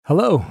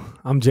Hello,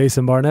 I'm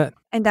Jason Barnett.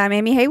 And I'm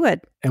Amy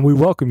Haywood. And we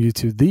welcome you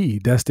to the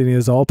Destiny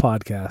is All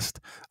podcast,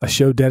 a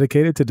show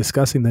dedicated to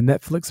discussing the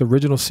Netflix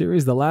original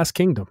series, The Last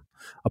Kingdom,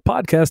 a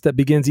podcast that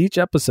begins each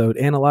episode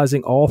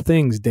analyzing all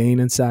things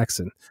Dane and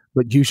Saxon,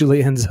 but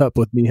usually ends up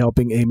with me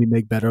helping Amy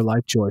make better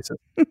life choices.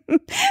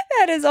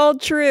 That is all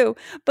true.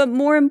 But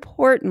more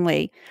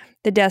importantly,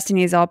 the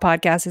Destiny is All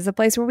podcast is a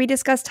place where we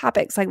discuss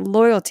topics like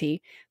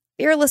loyalty,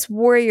 fearless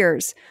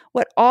warriors,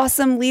 what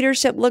awesome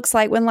leadership looks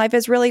like when life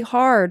is really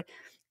hard,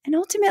 and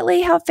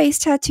ultimately how face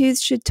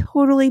tattoos should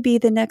totally be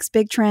the next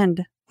big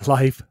trend.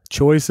 Life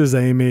choices,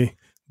 Amy.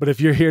 But if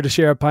you're here to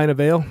share a pint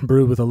of ale,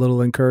 brewed with a little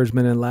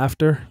encouragement and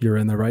laughter, you're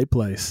in the right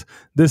place.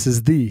 This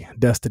is the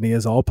Destiny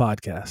is All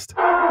podcast.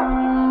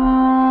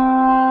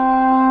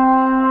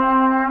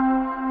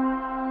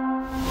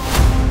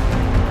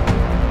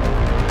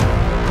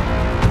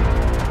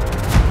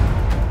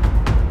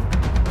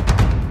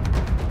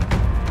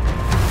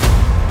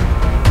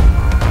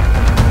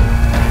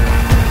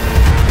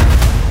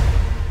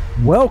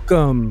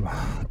 Welcome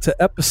to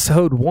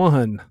episode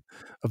 1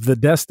 of the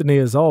Destiny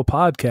is All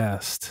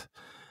podcast.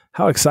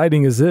 How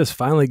exciting is this?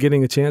 Finally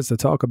getting a chance to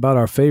talk about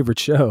our favorite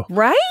show.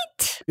 Right?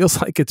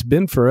 Feels like it's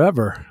been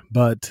forever,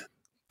 but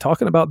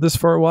talking about this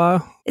for a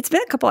while. It's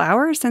been a couple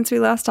hours since we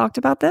last talked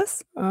about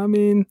this. I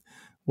mean,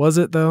 was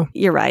it though?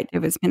 You're right. It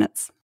was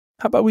minutes.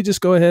 How about we just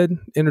go ahead and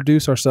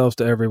introduce ourselves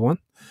to everyone?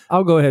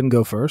 I'll go ahead and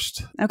go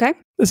first. Okay.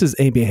 This is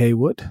Amy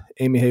Haywood.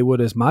 Amy Haywood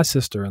is my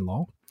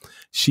sister-in-law.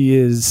 She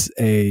is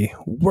a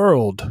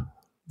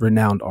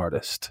world-renowned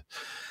artist.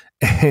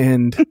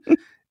 And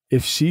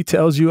if she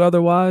tells you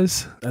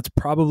otherwise, that's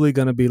probably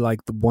going to be like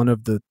one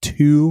of the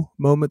 2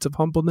 moments of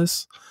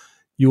humbleness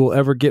you will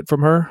ever get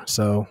from her.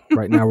 So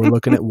right now we're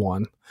looking at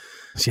 1.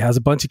 She has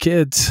a bunch of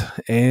kids,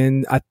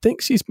 and I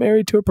think she's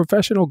married to a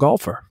professional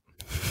golfer,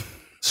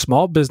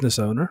 small business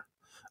owner,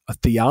 a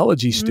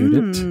theology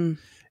student,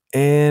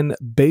 and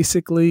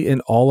basically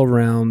an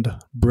all-around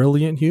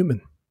brilliant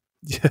human.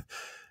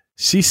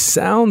 She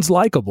sounds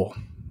likable.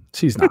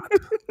 She's not.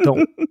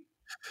 Don't.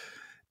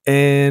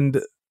 And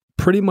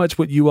pretty much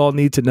what you all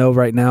need to know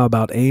right now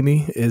about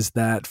Amy is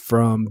that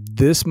from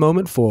this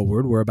moment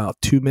forward, we're about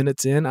 2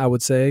 minutes in, I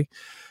would say,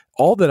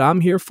 all that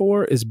I'm here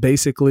for is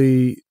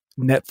basically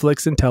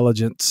Netflix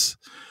intelligence,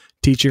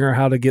 teaching her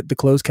how to get the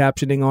closed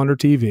captioning on her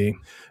TV,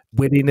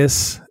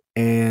 wittiness,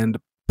 and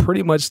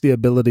pretty much the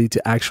ability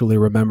to actually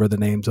remember the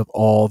names of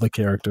all the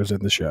characters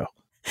in the show.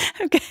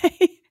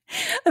 Okay.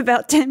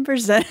 About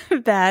 10%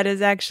 of that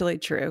is actually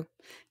true,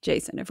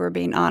 Jason, if we're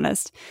being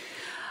honest.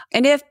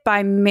 And if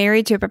by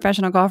married to a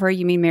professional golfer,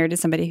 you mean married to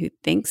somebody who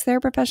thinks they're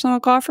a professional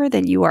golfer,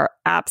 then you are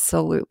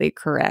absolutely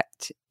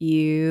correct.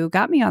 You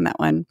got me on that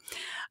one.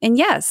 And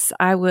yes,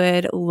 I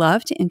would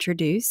love to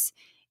introduce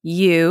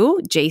you,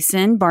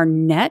 Jason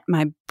Barnett,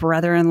 my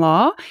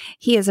brother-in-law.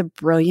 He is a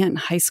brilliant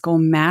high school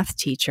math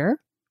teacher.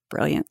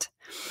 Brilliant.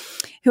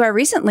 Who I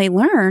recently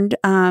learned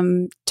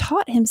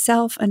taught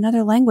himself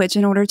another language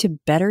in order to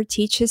better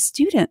teach his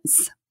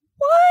students.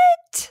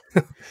 What?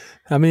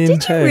 I mean,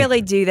 did you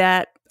really do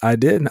that? I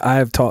did. I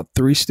have taught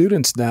 3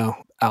 students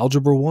now,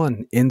 Algebra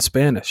 1 in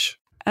Spanish.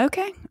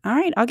 Okay. All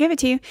right. I'll give it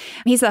to you.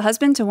 He's the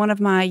husband to one of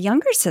my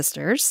younger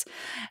sisters.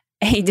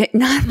 He did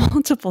not have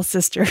multiple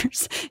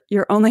sisters.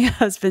 You're only a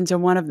husband to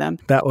one of them.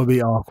 That would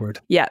be awkward.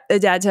 Yeah. A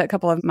dad to a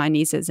couple of my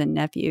nieces and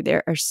nephew.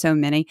 There are so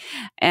many.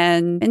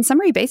 And in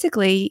summary,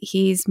 basically,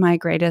 he's my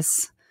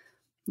greatest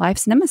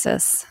life's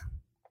nemesis.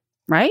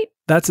 Right?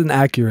 That's an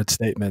accurate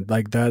statement.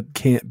 Like, that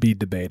can't be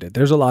debated.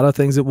 There's a lot of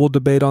things that we'll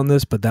debate on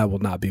this, but that will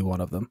not be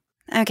one of them.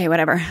 Okay,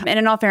 whatever. And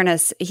in all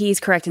fairness, he's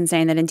correct in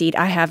saying that indeed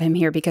I have him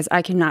here because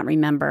I cannot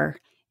remember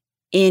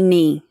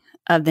any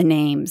of the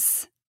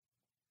names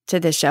to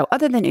this show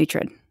other than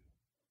Uhtred.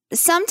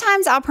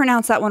 Sometimes I'll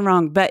pronounce that one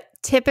wrong, but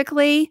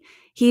typically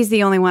he's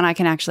the only one I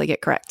can actually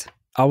get correct.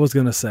 I was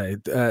going to say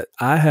that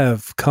I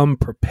have come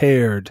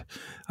prepared.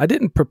 I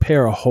didn't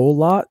prepare a whole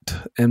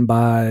lot. And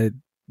by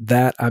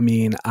that, I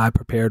mean, I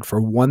prepared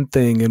for one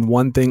thing and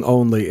one thing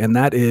only. And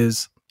that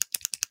is,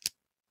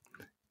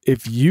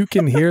 if you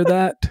can hear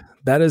that,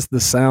 that is the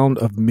sound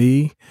of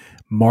me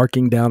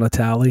marking down a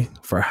tally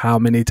for how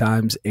many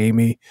times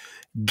Amy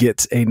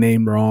gets a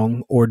name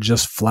wrong or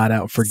just flat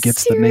out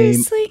forgets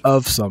Seriously? The name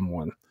of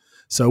someone.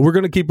 So we're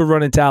going to keep a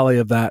running tally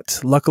of that.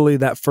 Luckily,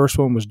 that first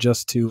one was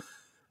just to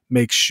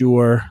make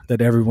sure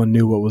that everyone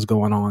knew what was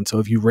going on. So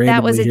if you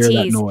randomly hear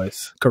that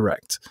noise,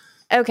 correct.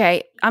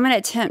 Okay, I'm going to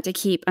attempt to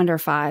keep under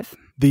 5.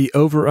 The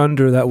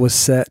over-under that was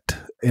set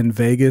in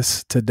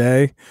Vegas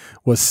today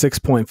was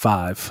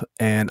 6.5,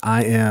 and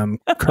I am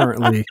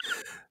currently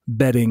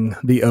betting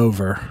the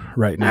over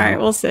right now. All right,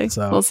 we'll see.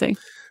 So we'll see.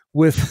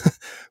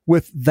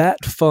 With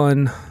that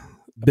fun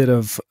bit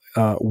of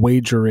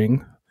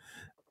wagering,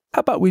 how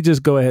about we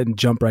just go ahead and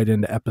jump right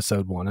into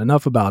episode 1?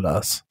 Enough about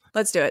us.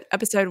 Let's do it.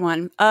 Episode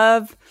 1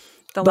 of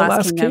The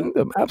Last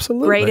Kingdom.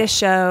 Absolutely. Greatest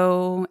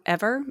show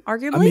ever,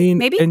 arguably. I mean,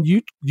 maybe. And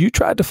you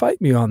tried to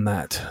fight me on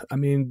that. I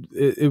mean,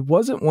 it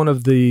wasn't one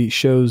of the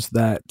shows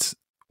that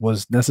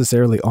was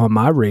necessarily on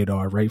my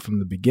radar right from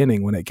the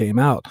beginning when it came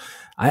out.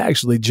 I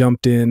actually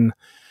jumped in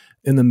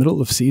the middle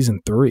of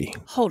season 3.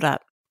 Hold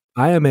up.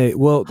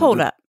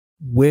 Hold up.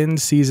 When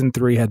season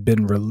 3 had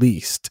been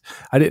released,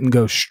 I didn't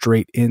go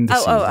straight into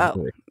season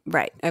 3.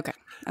 Right. Okay.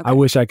 I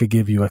wish I could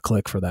give you a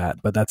click for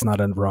that, but that's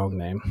not a wrong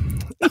name.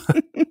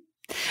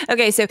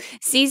 Okay, so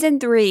season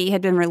 3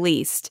 had been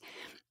released,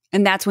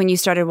 and that's when you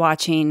started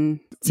watching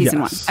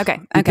season 1. Okay,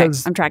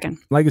 because, I'm tracking.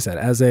 Like I said,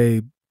 as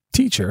a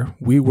teacher,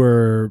 we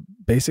were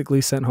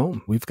basically sent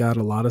home. We've got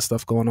a lot of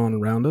stuff going on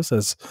around us,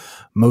 as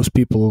most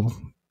people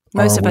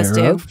most of us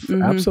do.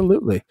 Mm-hmm.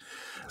 Absolutely.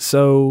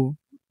 So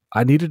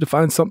I needed to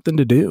find something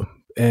to do,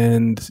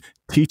 and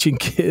teaching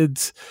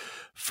kids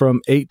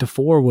from 8 to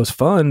 4 was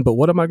fun, but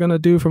what am I going to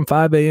do from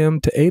 5 a.m.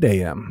 to 8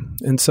 a.m.?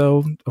 And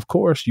so, of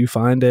course, you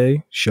find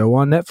a show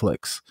on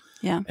Netflix.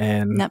 Yeah.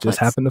 And Netflix. Just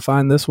happened to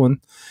find this one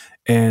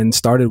and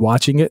started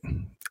watching it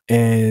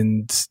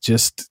and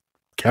just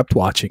kept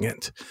watching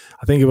it.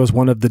 I think it was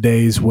one of the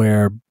days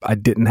where I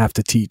didn't have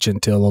to teach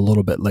until a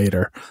little bit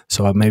later.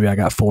 So maybe I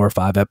got 4 or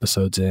 5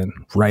 episodes in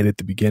right at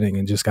the beginning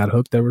and just got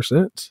hooked ever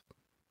since.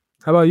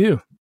 How about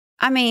you?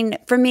 I mean,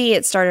 for me,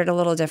 it started a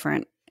little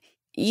different.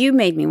 You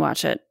made me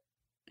watch it.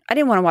 I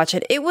didn't want to watch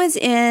it. It was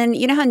in,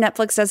 you know how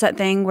Netflix does that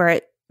thing where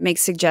it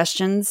makes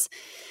suggestions?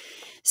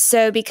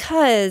 So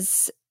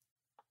because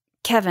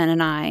Kevin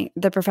and I,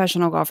 the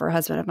professional golfer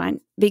husband of mine,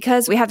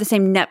 because we have the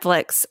same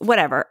Netflix,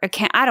 whatever,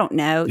 account, I don't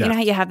know. Yeah. You know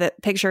how you have the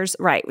pictures?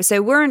 Right.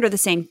 So we're under the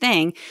same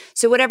thing.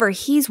 So whatever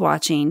he's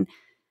watching,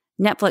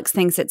 Netflix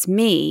thinks it's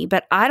me,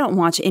 but I don't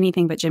watch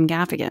anything but Jim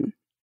Gaffigan,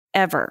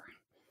 ever.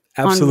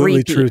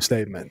 Absolutely true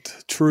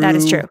statement. True. That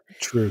is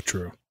true.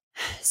 True.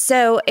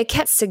 So it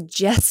kept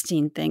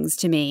suggesting things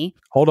to me.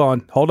 Hold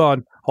on.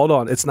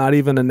 It's not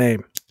even a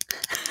name.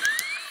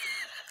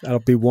 That'll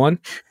be one.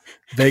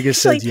 Vegas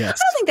says yes.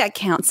 I don't think that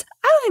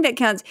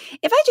counts.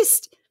 If I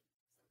just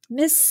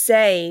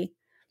missay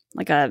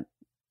like a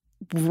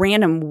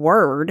random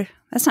word,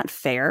 that's not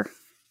fair.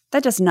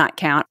 That does not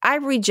count. I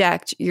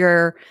reject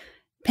your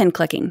pen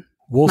clicking.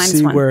 We'll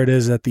see where it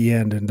is at the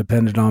end, and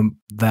depending on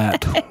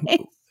that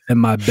and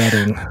my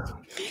betting.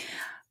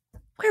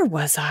 Where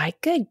was I?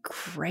 Good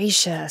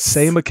gracious.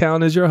 Same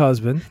account as your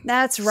husband.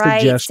 That's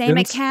right. Same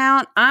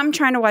account. I'm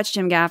trying to watch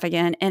Jim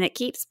Gaffigan, and it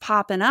keeps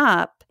popping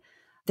up,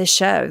 this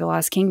show, The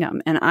Lost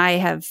Kingdom, and I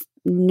have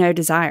no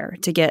desire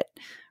to get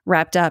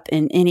wrapped up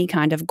in any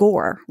kind of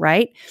gore,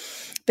 right?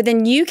 But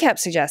then you kept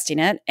suggesting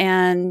it,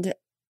 and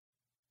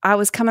I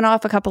was coming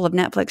off a couple of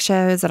Netflix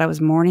shows that I was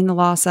mourning the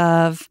loss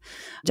of.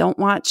 Don't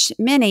watch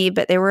many,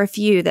 but there were a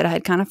few that I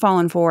had kind of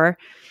fallen for.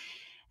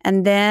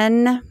 And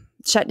then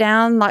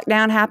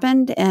lockdown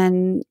happened,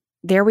 and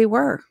there we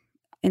were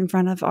in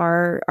front of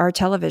our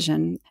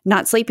television,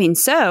 not sleeping.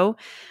 So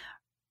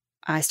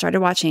I started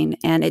watching,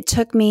 and it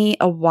took me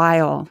a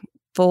while.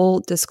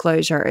 Full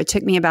disclosure, it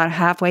took me about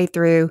halfway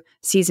through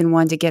season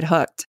 1 to get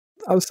hooked.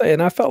 I was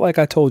saying, I felt like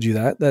I told you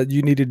that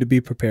you needed to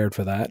be prepared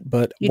for that.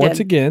 But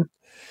once again,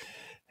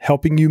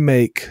 helping you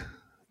make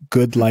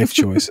good life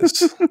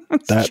choices.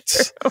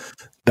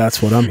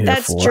 That's what I'm here for.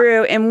 That's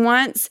true. And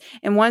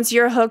once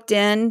you're hooked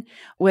in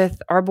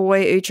with our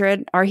boy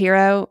Uhtred, our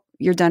hero,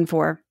 you're done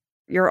for.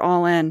 You're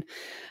all in.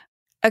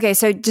 Okay,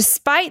 so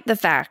despite the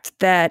fact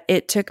that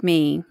it took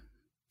me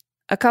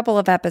a couple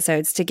of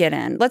episodes to get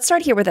in, let's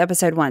start here with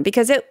episode 1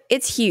 because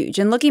it's huge.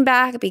 And looking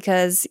back,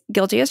 because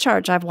guilty as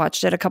charged, I've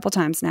watched it a couple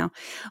times now.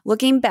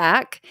 Looking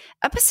back,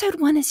 episode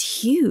 1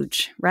 is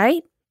huge,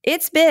 right?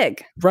 It's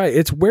big. Right.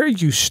 It's where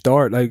you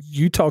start. Like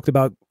you talked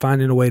about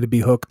finding a way to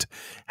be hooked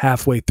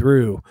halfway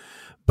through.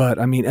 But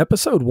I mean,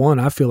 episode 1,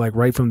 I feel like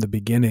right from the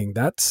beginning,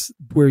 that's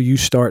where you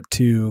start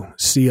to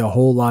see a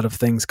whole lot of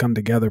things come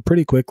together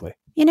pretty quickly.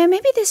 You know,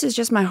 maybe this is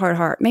just my hard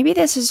heart. Maybe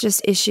this is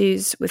just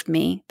issues with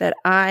me that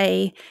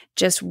I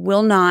just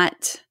will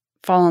not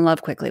fall in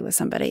love quickly with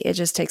somebody. It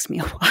just takes me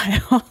a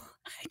while.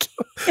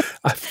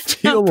 I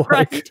feel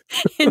like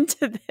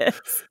into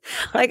this.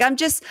 Like I'm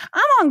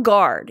on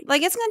guard.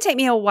 Like it's going to take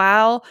me a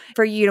while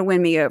for you to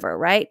win me over,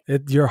 right?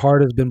 Your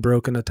heart has been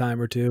broken a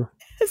time or two.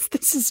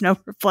 This is no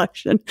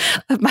reflection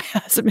of my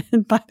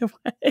husband, by the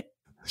way.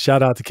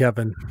 Shout out to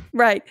Kevin.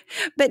 Right.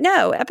 But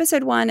no,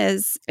 episode 1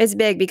 is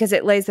big because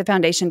it lays the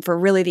foundation for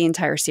really the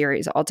entire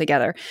series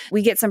altogether.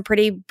 We get some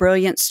pretty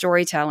brilliant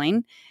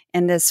storytelling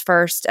in this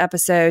first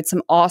episode,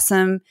 some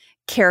awesome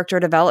character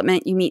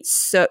development. You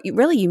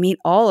meet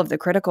all of the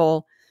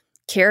critical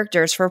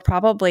characters for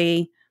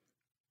probably,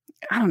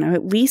 I don't know,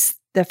 at least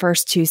the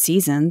first 2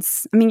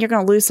 seasons. I mean, you're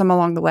going to lose some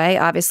along the way.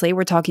 Obviously,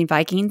 we're talking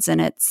Vikings,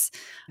 and it's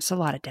a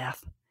lot of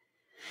death.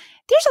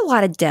 There's a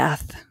lot of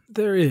death.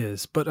 There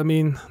is, but I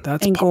mean,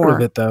 that's part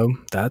of it, though.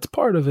 That's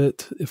part of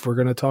it. If we're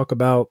going to talk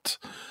about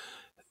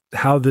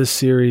how this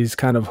series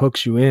kind of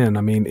hooks you in,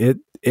 I mean,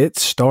 it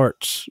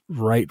starts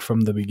right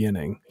from the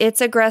beginning.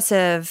 It's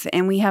aggressive,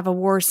 and we have a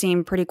war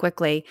scene pretty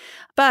quickly,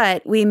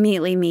 but we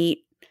immediately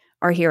meet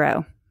our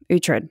hero,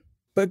 Uhtred.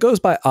 But it goes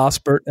by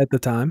Osbert at the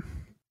time.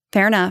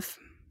 Fair enough.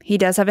 He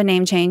does have a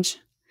name change.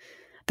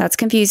 That's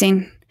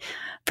confusing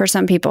for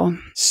some people.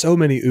 So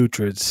many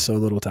Uhtred's, so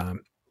little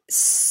time.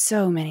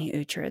 so many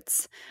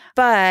Uhtred's.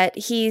 But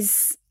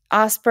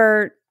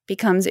Osbert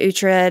becomes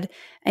Uhtred,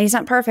 and he's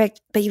not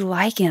perfect, but you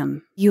like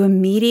him. You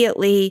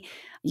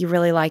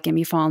really like him.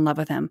 You fall in love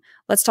with him.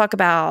 Let's talk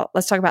about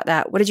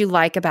that. What did you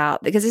like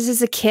about, because this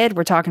is a kid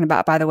we're talking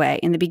about, by the way.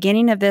 In the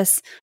beginning of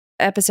this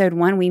episode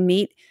 1, we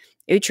meet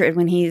Uhtred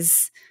when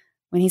he's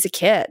a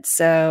kid.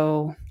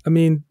 So, I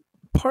mean,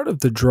 part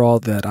of the draw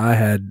that I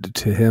had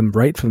to him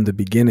right from the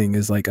beginning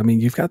is like, I mean,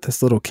 you've got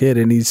this little kid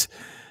and he's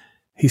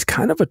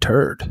kind of a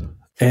turd.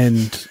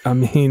 And I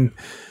mean,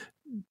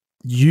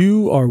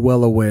 you are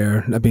well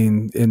aware, I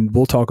mean, and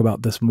we'll talk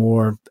about this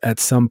more at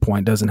some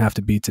point, doesn't have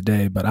to be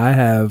today, but I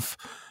have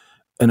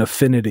an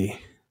affinity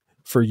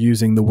for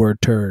using the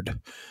word turd.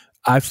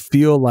 I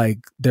feel like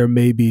there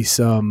may be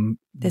some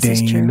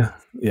Dane.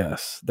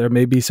 Yes, there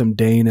may be some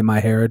Dane in my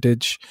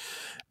heritage,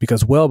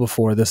 because well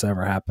before this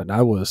ever happened,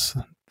 I was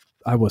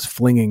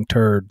flinging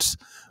turds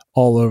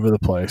all over the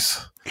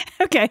place.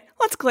 Okay,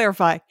 let's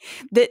clarify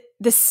the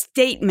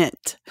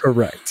statement.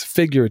 Correct,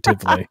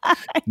 figuratively,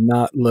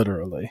 not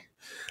literally.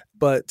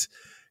 But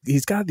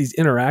he's got these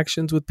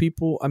interactions with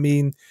people. I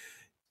mean,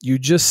 you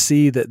just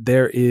see that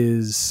there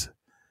is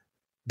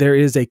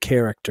a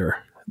character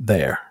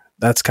there.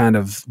 That's kind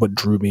of what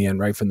drew me in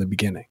right from the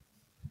beginning.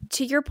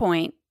 To your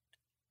point,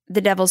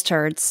 the devil's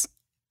turds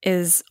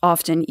is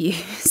often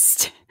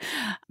used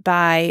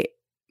by,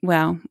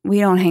 well, we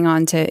don't hang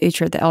on to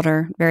Uhtred the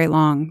Elder very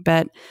long,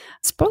 but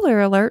spoiler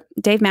alert,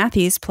 Dave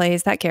Matthews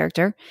plays that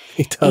character.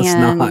 He does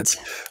not.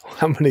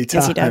 How many times?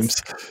 Yes, he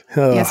does.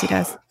 Yes, he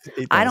does.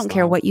 I don't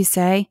care what you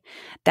say.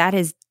 That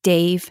is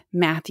Dave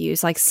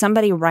Matthews. Like,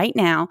 somebody right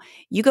now,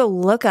 you go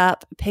look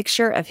up a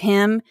picture of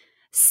him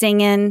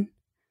singing.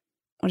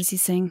 What does he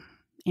sing?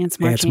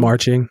 Ants Marching. Ants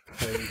Marching.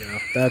 There you go.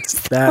 That's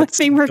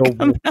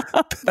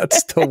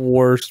the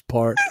worst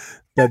part,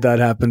 that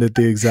happened at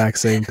the exact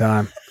same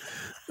time.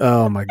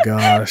 Oh my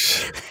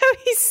gosh.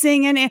 He's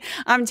singing it.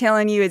 I'm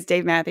telling you, it's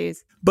Dave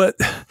Matthews. But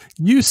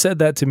you said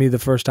that to me the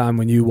first time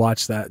when you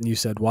watched that, and you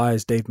said, why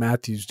is Dave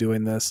Matthews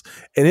doing this?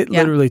 And it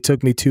literally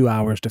took me 2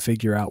 hours to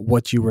figure out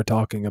what you were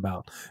talking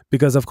about,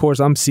 because of course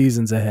I'm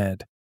seasons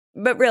ahead.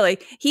 But really,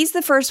 he's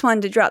the first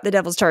one to drop the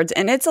devil's turds,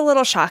 and it's a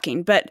little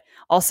shocking, but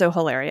also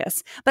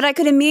hilarious. But I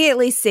could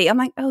immediately see, I'm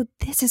like, oh,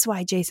 this is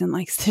why Jason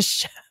likes this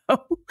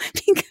show,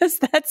 because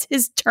that's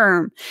his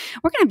term.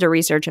 We're going to have to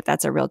research if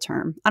that's a real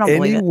term. I don't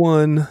believe it.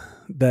 Anyone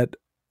that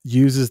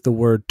uses the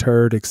word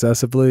turd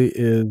excessively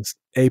is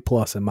A+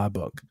 in my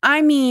book.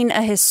 I mean,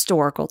 a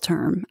historical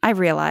term. I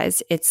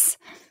realize it's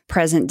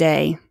present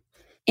day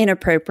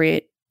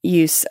inappropriate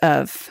use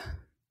of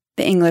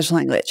the English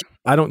language.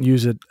 I don't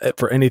use it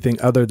for anything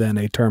other than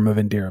a term of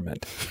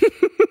endearment.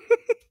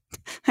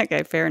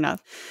 Okay, fair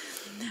enough.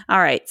 All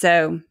right,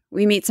 so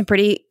we meet some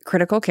pretty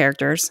critical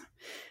characters.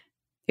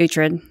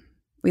 Uhtred,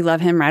 we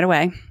love him right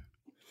away.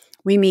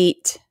 We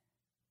meet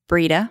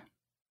Brida,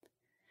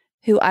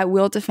 who I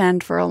will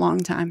defend for a long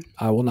time.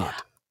 I will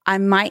not. I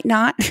might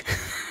not.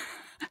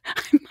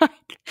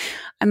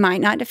 I might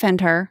not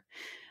defend her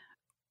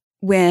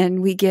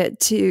when we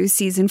get to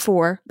season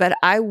 4, but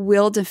I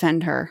will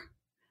defend her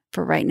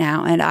for right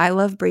now. And I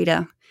love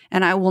Brida,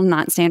 and I will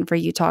not stand for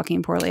you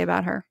talking poorly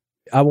about her.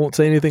 I won't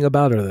say anything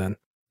about her then.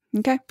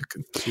 Okay.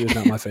 She is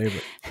not my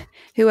favorite.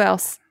 Who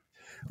else?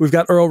 We've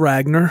got Earl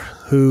Ragnar,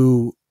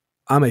 who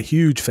I'm a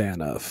huge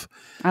fan of.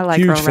 I like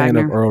huge Earl fan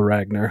Ragnar. of Earl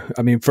Ragnar.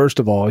 I mean, first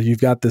of all,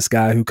 you've got this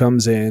guy who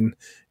comes in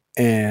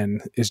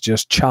and is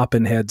just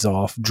chopping heads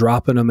off,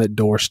 dropping them at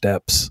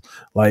doorsteps.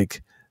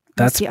 Like,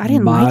 that's I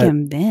didn't like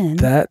him then.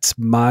 That's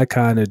my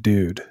kind of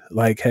dude.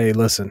 Like, hey,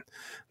 listen,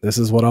 this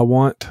is what I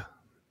want.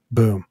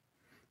 Boom.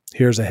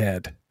 Here's a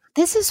head.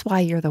 This is why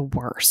you're the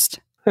worst.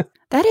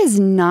 That is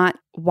not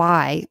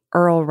why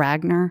Earl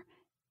Ragnar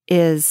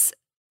is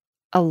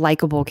a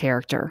likable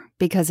character,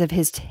 because of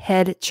his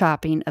head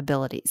chopping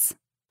abilities.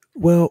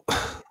 Well,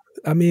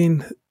 I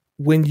mean,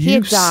 when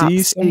you see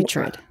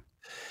Uhtred.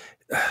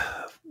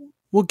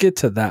 We'll get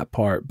to that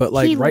part, but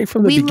like right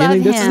from the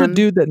beginning, this is a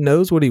dude that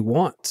knows what he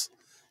wants.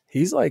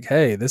 He's like,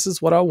 hey, this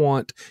is what I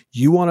want.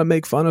 You want to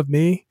make fun of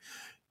me,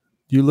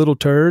 you little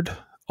turd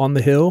on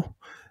the hill?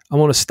 I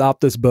want to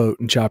stop this boat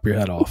and chop your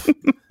head off.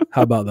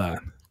 How about that?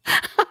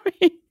 I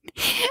mean,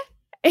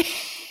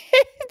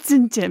 it's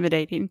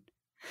intimidating.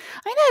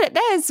 I know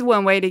that is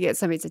one way to get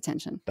somebody's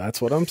attention.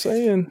 That's what I'm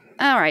saying.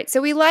 All right. So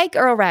we like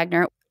Earl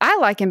Ragnar. I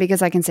like him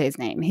because I can say his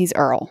name. He's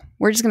Earl.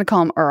 We're just going to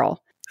call him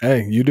Earl.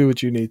 Hey, you do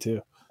what you need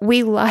to.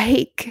 We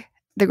like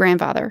the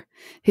grandfather,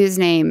 whose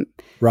name...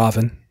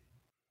 Raven.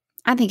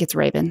 I think it's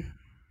Raven.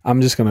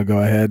 I'm just going to go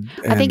ahead.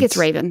 I think it's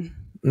Raven.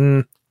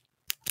 There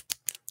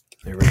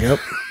we go.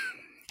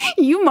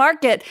 You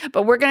mark it,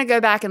 but we're going to go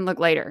back and look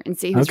later and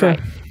see who's right.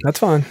 That's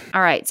fine.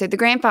 All right. So the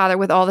grandfather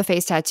with all the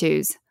face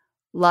tattoos.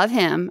 Love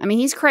him. I mean,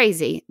 he's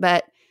crazy,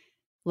 but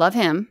love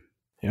him.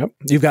 Yep.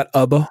 You've got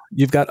Ubba.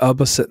 You've got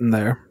Ubba sitting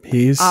there.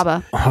 He's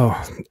Abba.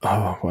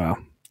 Oh, wow.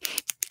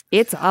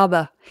 It's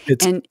Abba.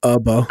 It's and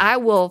Ubba. I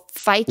will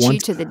fight you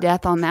to the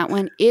death on that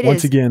one.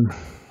 Once again,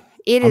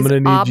 it is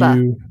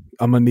Abba.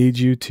 I'm gonna need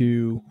you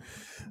to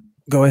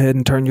go ahead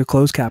and turn your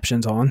closed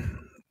captions on.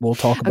 We'll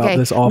talk about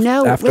this after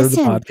the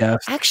podcast.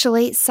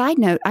 Actually, side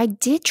note, I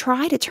did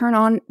try to turn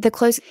on the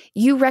closed.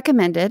 You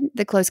recommended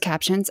the closed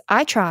captions.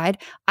 I tried.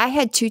 I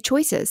had two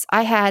choices.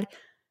 I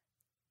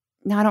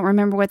don't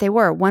remember what they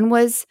were. One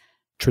was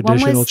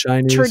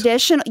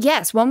Chinese.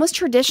 Yes, one was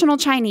traditional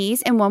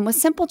Chinese and one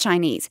was simple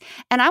Chinese.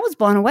 And I was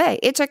blown away.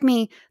 It took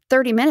me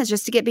 30 minutes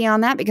just to get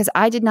beyond that because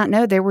I did not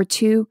know there were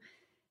two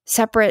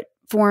separate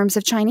forms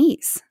of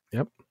Chinese.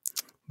 Yep,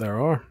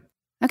 there are.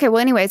 Okay, well,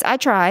 anyways, I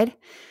tried.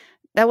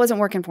 That wasn't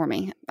working for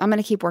me. I'm going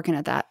to keep working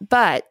at that.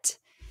 But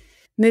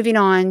moving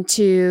on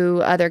to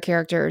other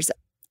characters,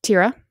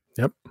 Tira.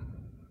 Yep.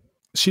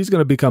 She's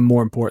going to become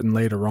more important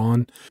later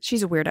on.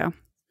 She's a weirdo.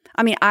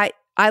 I mean, I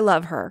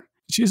love her.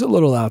 She's a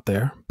little out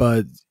there,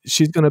 but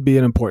she's going to be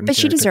an important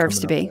character. But she deserves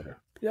to be.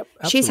 Later. Yep,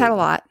 absolutely.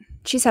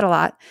 She's had a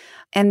lot.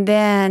 And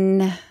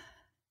then,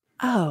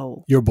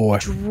 your boy.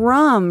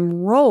 Drum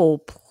roll,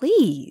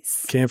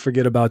 please. Can't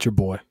forget about your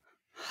boy.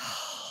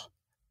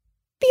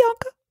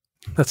 Bianca.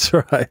 That's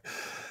right.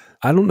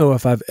 I don't know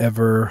if I've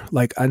ever,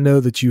 I know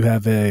that you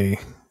have a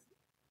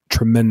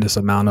tremendous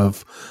amount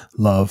of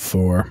love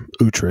for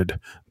Uhtred,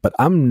 but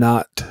I'm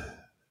not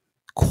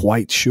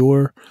quite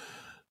sure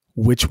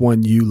which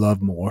one you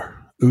love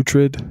more,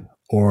 Uhtred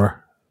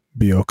or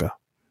Bianca.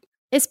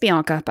 It's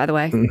Bianca, by the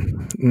way.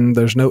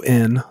 There's no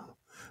N.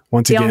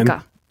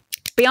 Again.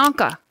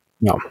 Bianca.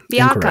 No.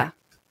 Bianca. Incorrect.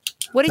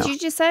 What did you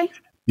just say?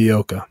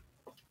 Bianca.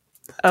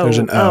 There's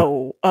an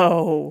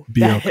O.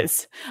 That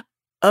is.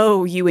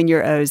 Oh, you and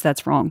your O's.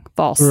 That's wrong.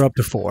 False. We're up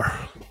to 4.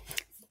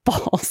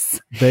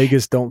 False.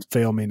 Vegas, don't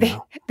fail me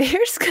now.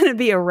 There's going to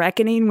be a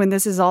reckoning when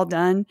this is all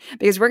done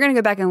because we're going to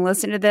go back and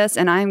listen to this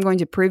and I'm going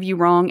to prove you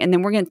wrong. And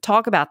then we're going to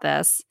talk about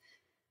this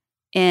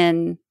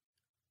in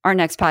our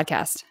next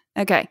podcast.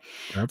 Okay.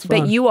 That's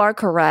fine. But you are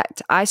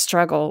correct. I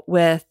struggle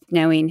with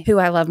knowing who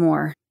I love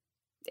more.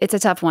 It's a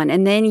tough one.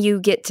 And then you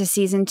get to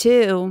season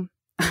 2.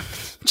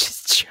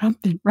 Just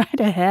jumping right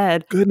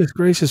ahead. Goodness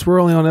gracious.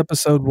 We're only on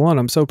episode 1.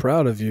 I'm so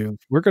proud of you.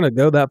 We're going to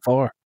go that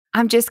far.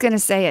 I'm just going to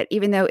say it,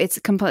 even though it's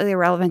completely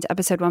irrelevant to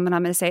episode 1, but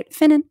I'm going to say it.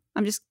 Finnan.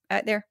 I'm just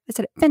out there. I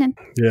said it. Finnan.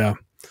 Yeah.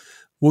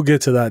 We'll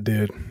get to that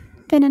dude.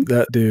 Finnan.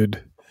 That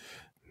dude.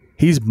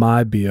 He's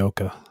my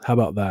Bianca. How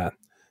about that?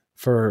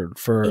 For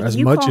as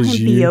much as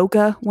you.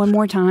 Bianca one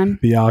more time.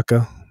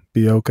 Bianca.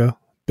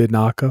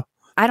 Binaka.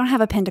 I don't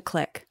have a pen to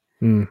click.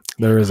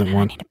 There isn't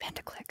one. I need a pen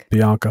to click.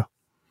 Bianca.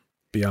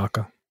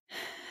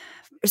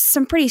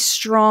 Some pretty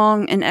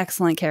strong and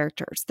excellent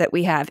characters that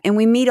we have, and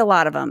we meet a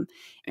lot of them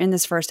in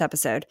this first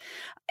episode.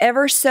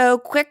 Ever so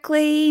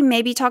quickly,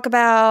 maybe talk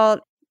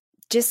about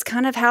just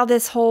kind of how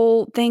this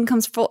whole thing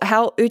comes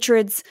how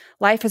Uhtred's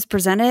life is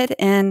presented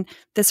in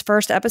this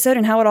first episode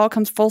and how it all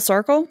comes full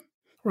circle.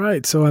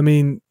 Right. So, I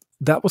mean,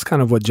 that was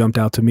kind of what jumped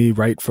out to me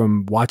right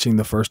from watching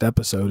the first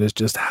episode is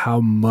just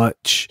how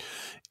much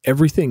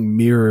everything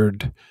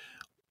mirrored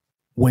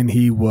when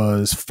he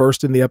was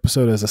first in the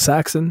episode as a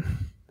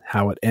Saxon,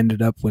 how it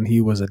ended up when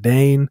he was a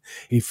Dane.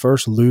 He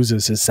first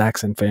loses his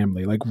Saxon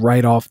family,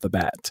 right off the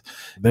bat.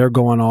 They're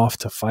going off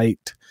to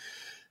fight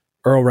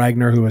Earl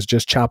Ragnar, who has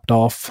just chopped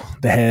off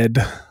the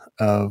head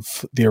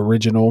of the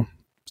original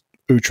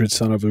Uhtred,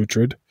 son of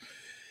Uhtred.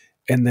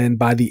 And then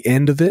by the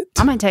end of it...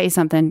 I'm going to tell you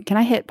something. Can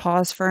I hit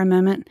pause for a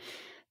moment?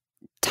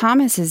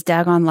 Thomas is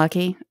daggone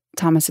lucky.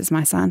 Thomas is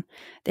my son.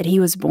 That he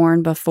was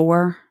born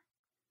before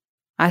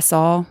I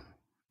saw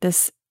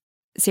this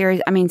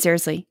series. I mean,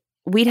 seriously.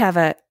 We'd have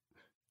a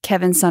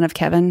Kevin, son of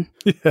Kevin.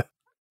 Yeah.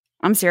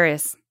 I'm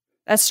serious.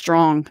 That's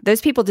strong.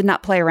 Those people did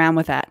not play around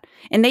with that.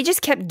 And they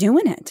just kept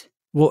doing it.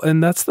 Well,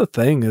 and that's the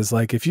thing is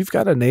if you've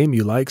got a name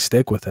you like,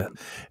 stick with it.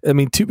 I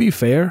mean, to be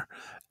fair,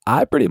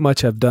 I pretty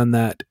much have done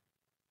that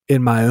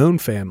in my own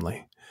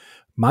family.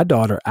 My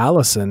daughter,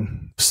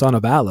 Allison, son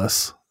of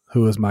Alice,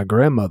 who is my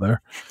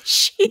grandmother,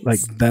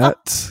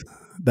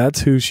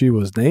 that's who she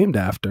was named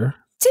after.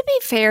 To be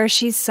fair,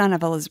 she's son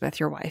of Elizabeth,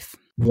 your wife.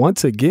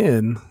 Once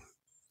again,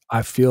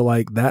 I feel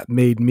like that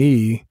made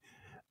me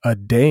a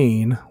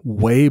Dane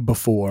way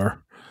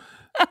before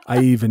I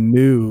even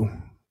knew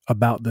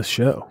about the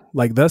show.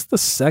 That's the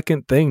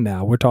second thing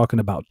now. We're talking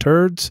about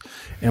turds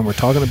and we're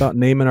talking about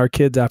naming our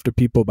kids after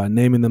people by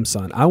naming them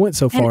son. I went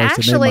so far as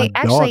to name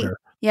my daughter.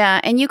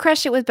 Yeah, and you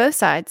crushed it with both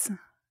sides.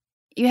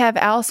 You have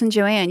Alice and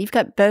Joanne. You've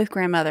got both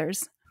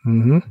grandmothers.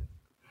 Mm-hmm.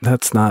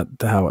 That's not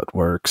how it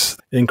works.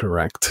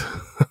 Incorrect.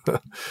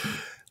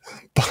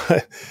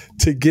 But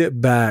to get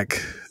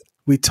back,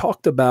 we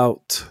talked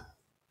about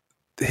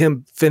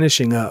him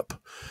finishing up.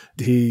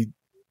 He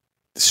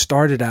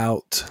started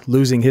out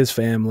losing his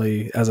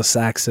family as a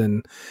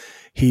Saxon.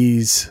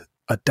 He's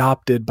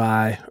adopted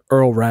by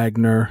Earl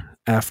Ragnar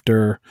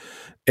after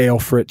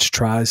Aelfric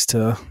tries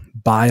to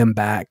buy him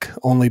back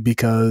only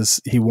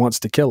because he wants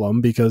to kill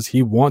him because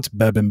he wants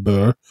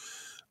Bebbanburg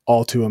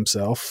all to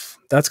himself.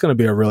 That's going to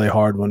be a really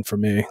hard one for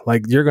me.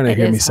 You're going to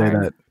hear me say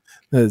that.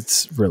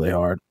 It's really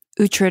hard.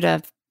 Uhtred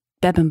of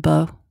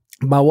Bebbanburg.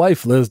 My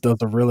wife Liz does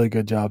a really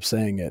good job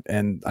saying it,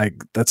 and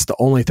that's the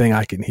only thing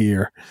I can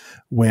hear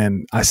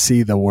when I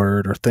see the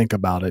word or think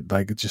about it.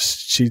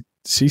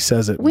 She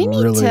says it We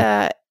really.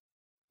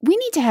 we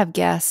need to have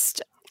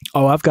guests.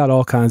 Oh, I've got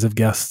all kinds of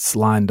guests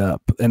lined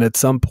up. And at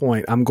some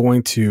point, I'm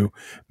going to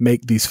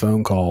make these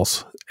phone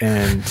calls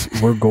and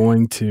we're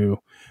going to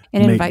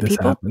And make invite this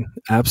people? happen.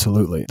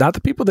 Absolutely. Not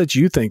the people that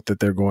you think that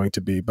they're going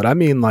to be, but I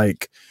mean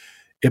like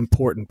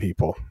important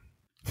people.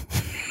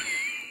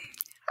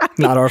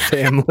 Not our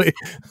family.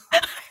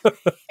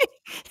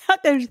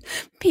 Not those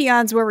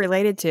peons we're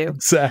related to.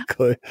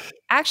 Exactly.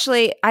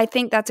 Actually, I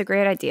think that's a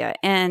great idea.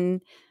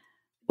 And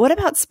what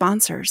about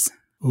sponsors?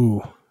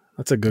 Ooh,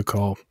 that's a good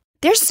call.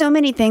 There's so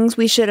many things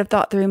we should have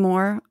thought through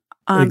more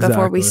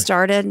before we Exactly.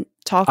 started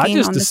talking I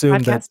just on this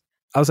assumed podcast.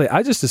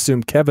 I just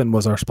assumed Kevin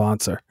was our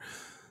sponsor.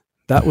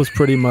 That was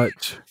pretty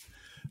much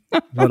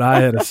what I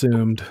had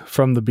assumed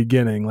from the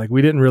beginning. Like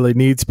we didn't really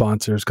need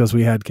sponsors because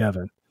we had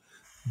Kevin.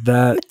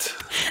 That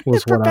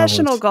was The what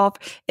professional I was. golf,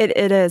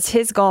 it is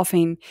his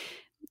golfing.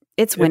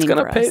 It's winning It's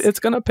gonna for pay. us. It's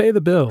gonna pay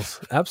the bills.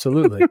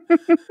 Absolutely.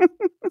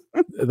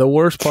 The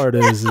worst part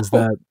is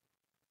that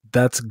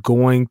that's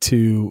going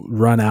to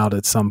run out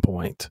at some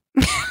point.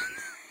 The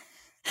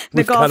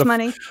We've golf gotta-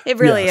 money. It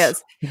really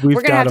yes. is. We've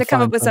We're going to have gotta to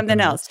come up find with something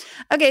else.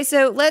 Okay,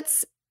 so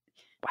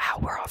wow,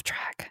 we're off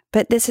track.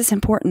 But this is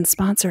important.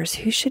 Sponsors.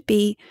 Who should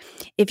be,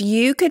 if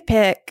you could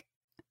pick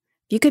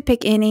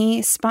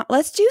any,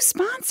 let's do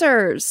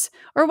sponsors.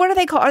 Or what are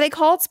they called? Are they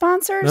called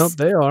sponsors? Nope,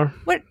 they are.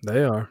 What?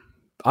 They are.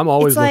 I'm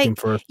always It's like, looking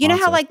for a sponsor. You know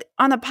how like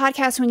on the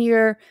podcast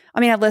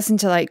I've listened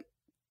to like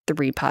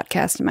 3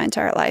 podcasts in my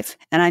entire life.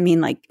 And I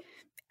mean like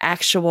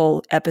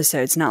actual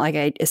episodes, not like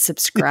I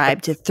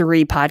subscribe to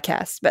 3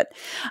 podcasts. But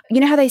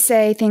you know how they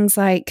say things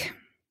like,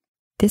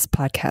 this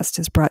podcast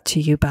is brought to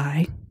you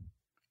by,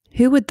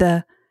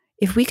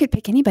 if we could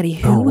pick anybody,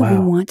 who would we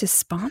want to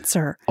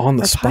sponsor on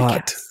the our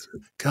spot? podcast?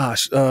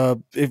 Gosh,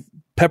 if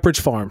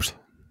Pepperidge Farms,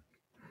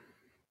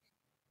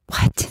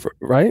 What?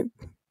 right?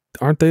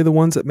 Aren't they the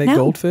ones that make No.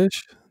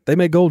 goldfish? They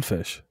make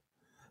goldfish.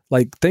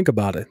 Like, think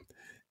about it.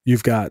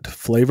 You've got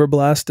flavor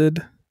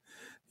blasted.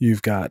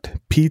 You've got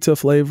pizza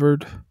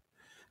flavored.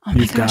 Oh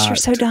my You've gosh, you're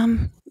so got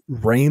dumb.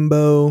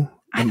 Rainbow.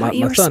 I And thought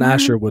you my were son smart.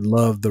 Asher would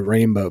love the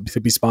rainbow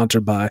to be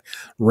sponsored by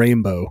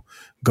Rainbow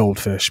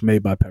Goldfish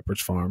made by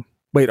Pepperidge Farm.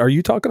 Wait, are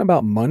you talking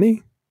about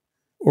money?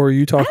 Or are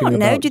you I talking don't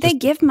know. about Do they just-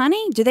 give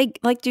money? Do they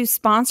do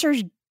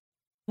sponsors?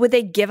 Would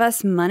they give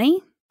us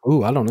money?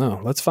 Ooh, I don't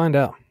know. Let's find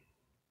out.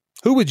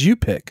 Who would you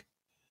pick?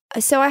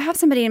 So I have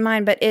somebody in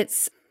mind, but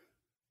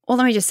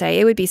let me just say,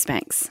 it would be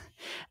Spanx.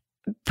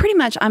 Pretty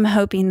much, I'm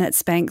hoping that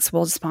Spanx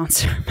will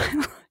sponsor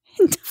my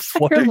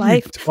What entire are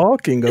life. you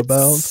talking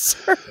about?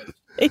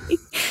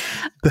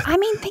 I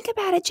mean, think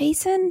about it,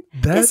 Jason.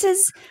 That, This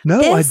is no,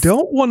 I this-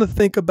 don't want to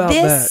think about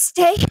this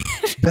state.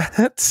 that.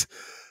 That's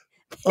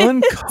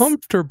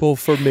uncomfortable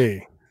for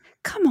me,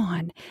 Come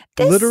on,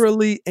 this,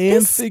 literally and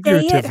this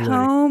figuratively. Stay at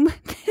home.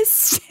 This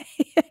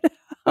stay at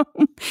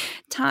home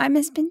time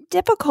has been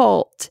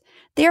difficult.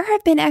 There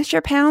have been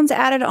extra pounds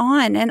added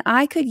on, and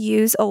I could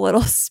use a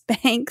little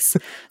Spanx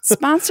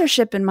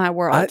sponsorship in my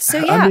world.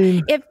 I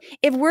mean,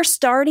 if we're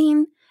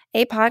starting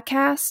a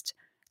podcast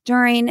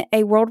during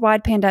a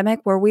worldwide pandemic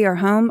where we are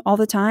home all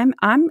the time,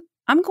 I'm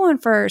going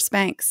for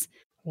Spanx.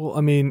 well,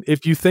 I mean,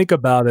 if you think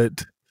about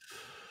it,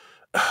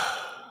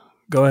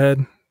 go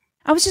ahead.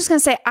 I was just going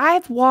to say,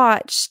 I've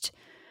watched,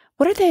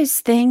 what are those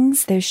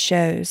things, those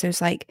shows?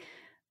 There's like,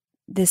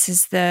 this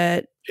is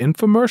the,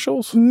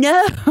 Infomercials?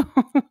 no,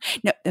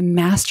 the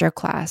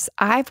masterclass.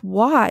 I've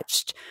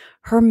watched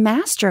her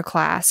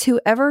masterclass,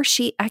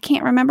 I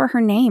can't remember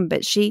her name,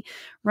 but she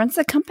runs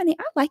the company.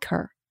 I like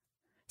her.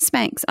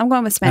 Spanx. I'm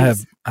going with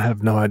Spanx. I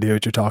have no idea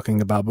what you're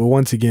talking about. But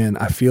once again,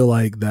 I feel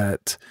like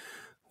that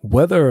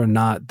whether or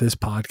not this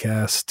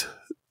podcast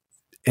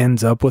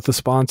ends up with a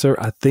sponsor,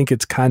 I think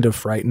it's kind of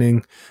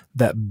frightening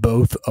that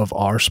both of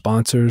our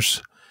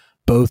sponsors,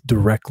 both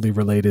directly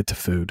related to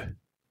food.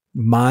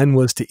 Mine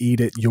was to eat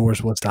it,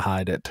 yours was to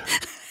hide it.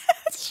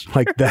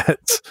 Like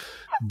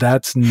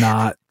that's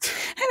not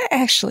That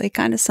actually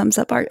kind of sums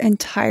up our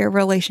entire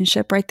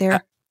relationship right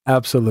there.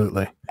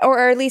 absolutely.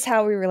 Or at least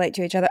how we relate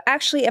to each other.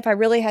 Actually, if I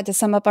really had to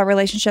sum up our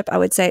relationship, I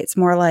would say it's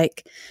more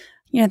like,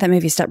 that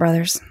movie Step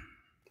Brothers.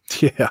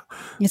 Yeah.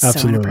 It's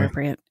Absolutely. so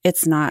inappropriate.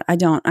 It's not.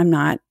 I'm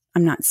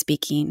not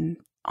speaking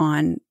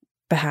on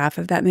behalf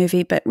of that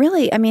movie, but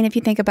really, I mean, if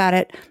you think about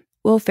it,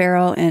 Will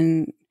Ferrell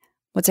and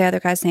what's the other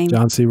guy's name?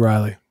 John C.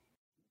 Reilly.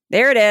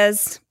 There it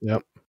is.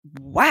 Yep.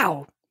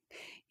 Wow.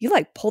 You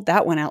pulled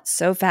that one out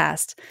so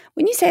fast.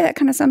 When you say that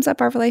kind of sums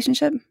up our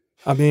relationship.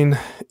 I mean,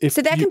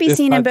 So that can be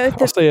seen in both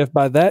I'll say if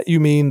by that you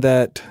mean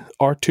that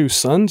our 2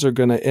 sons are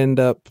going to end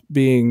up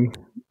being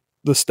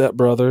the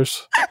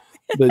stepbrothers,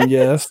 then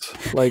yes,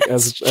 like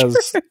as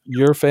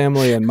your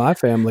family and my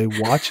family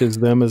watches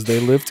them as they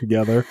live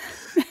together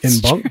in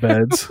bunk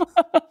beds.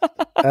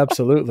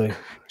 Absolutely.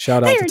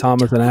 Shout out to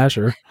Thomas and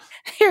Asher.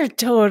 You're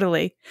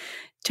totally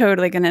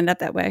going to end up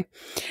that way.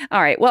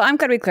 All right. Well, I'm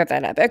glad we cleared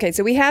that up. Okay.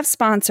 So we have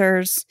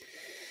sponsors.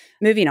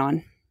 Moving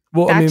on.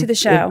 Well, Back to the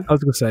show. I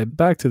was going to say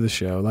back to the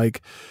show,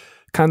 like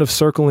kind of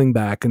circling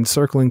back and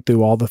circling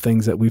through all the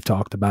things that we've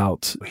talked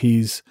about.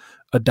 He's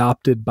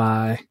adopted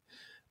by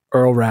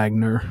Earl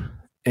Ragnar,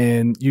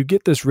 and you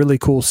get this really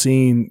cool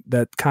scene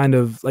that kind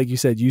of, like you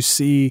said, you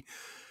see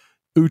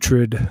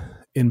Uhtred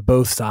in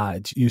both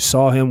sides. You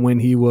saw him when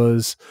he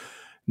was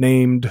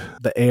named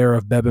the heir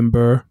of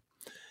Bebbanburg,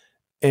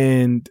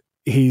 and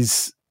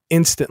he's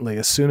instantly,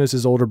 as soon as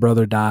his older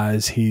brother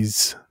dies,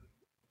 he's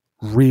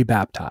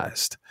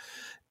rebaptized.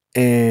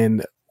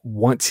 And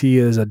once he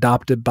is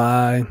adopted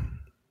by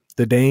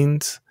the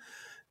Danes,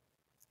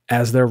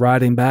 as they're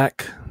riding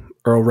back,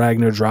 Earl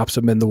Ragnar drops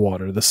him in the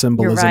water. The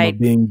symbolism of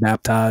being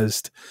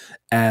baptized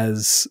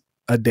as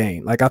a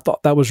Dane. Like, I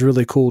thought that was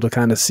really cool to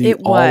kind of see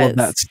all of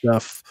that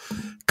stuff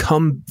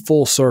come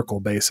full circle,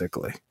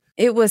 basically.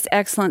 It was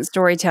excellent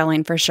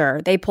storytelling for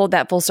sure. They pulled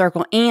that full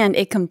circle, and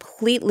it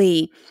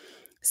completely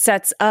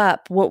sets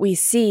up what we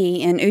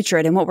see in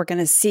Uhtred, and what we're going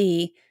to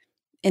see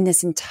in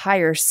this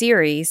entire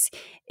series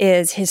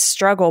is his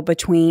struggle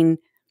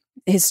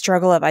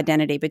of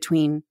identity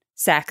between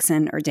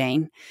Saxon or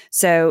Dane.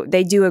 So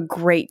they do a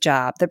great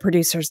job. The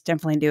producers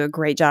definitely do a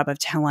great job of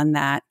telling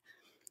that.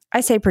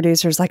 I say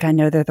producers like I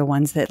know they're the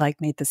ones that like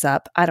made this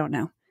up. I don't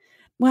know.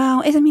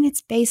 Well,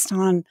 it's based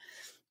on,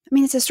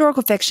 it's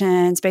historical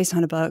fiction. It's based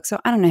on a book. So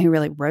I don't know who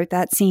really wrote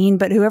that scene,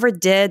 but whoever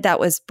did, that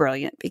was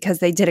brilliant because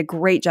they did a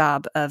great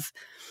job of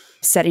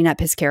setting up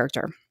his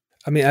character.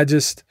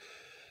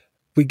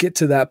 We get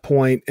to that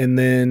point, and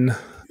then,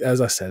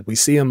 as I said, we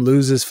see him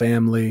lose his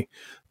family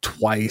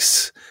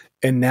twice.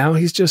 And now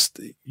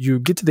you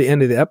get to the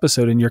end of the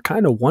episode and you're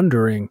kind of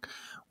wondering,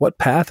 what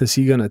path is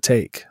he going to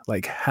take?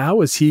 Like,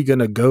 how is he going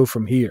to go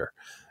from here?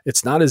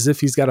 It's not as if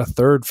he's got a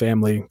third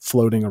family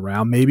floating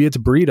around. Maybe it's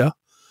Brida,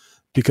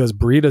 because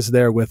Brida's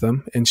there with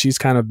him and she's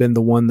kind of been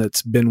the one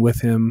that's been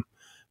with him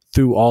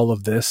through all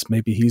of this.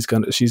 Maybe she's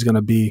going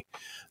to be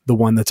the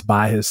one that's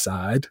by his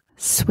side.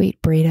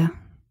 Sweet Brida.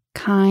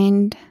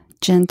 Kind,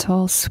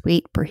 gentle,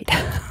 sweet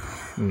Brida.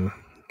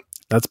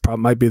 That's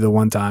might be the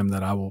one time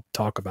that I will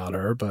talk about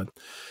her, but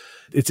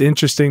it's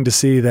interesting to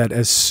see that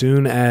as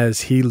soon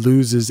as he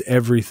loses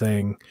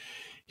everything,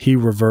 he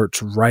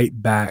reverts right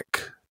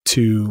back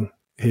to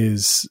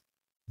his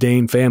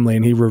Dane family,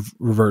 and he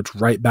reverts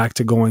right back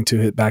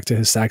to back to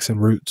his Saxon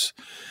roots.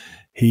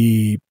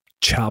 He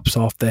chops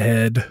off the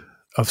head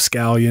of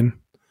Skallion,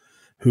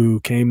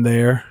 who came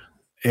there,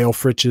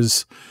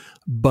 Aelfric's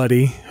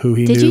buddy, who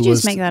he knew was... Did you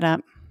just make that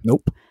up?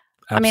 Nope.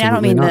 I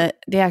don't mean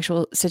the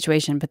actual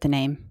situation, but the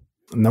name.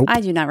 Nope.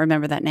 I do not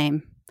remember that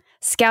name.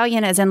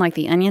 Skallion as in like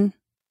the onion?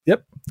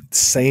 Yep.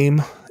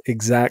 Same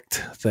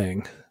exact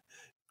thing.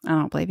 I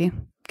don't believe you.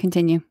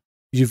 Continue.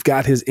 You've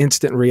got his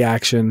instant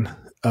reaction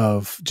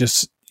of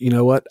just, you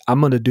know what? I'm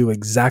going to do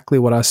exactly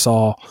what I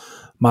saw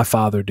my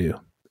father do.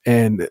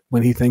 And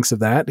when he thinks of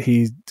that,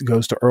 he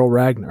goes to Earl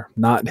Ragnar,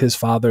 not his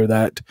father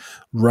that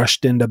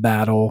rushed into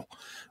battle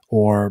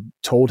or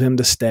told him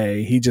to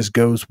stay. He just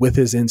goes with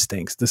his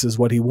instincts. This is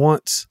what he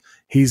wants.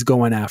 He's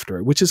going after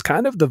it, which is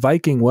kind of the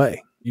Viking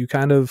way. You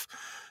kind of,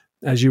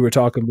 as you were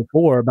talking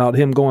before about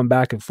him going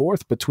back and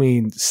forth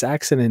between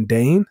Saxon and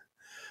Dane,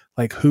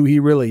 like who he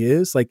really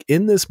is. Like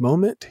in this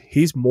moment,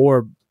 he's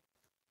more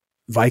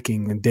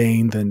Viking and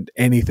Dane than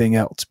anything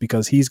else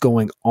because he's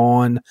going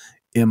on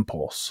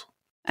impulse.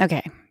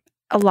 Okay.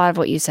 A lot of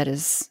what you said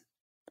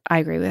I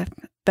agree with,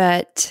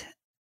 but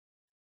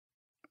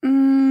I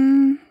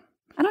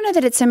don't know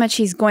that it's so much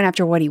he's going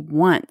after what he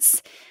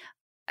wants.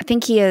 I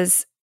think he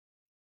is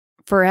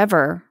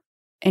forever,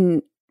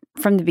 and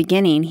from the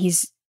beginning,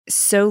 he's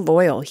so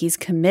loyal. He's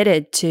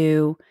committed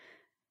to,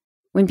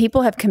 when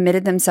people have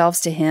committed themselves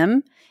to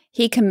him,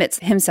 he commits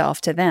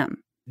himself to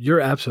them.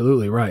 You're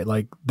absolutely right.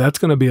 Like that's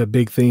going to be a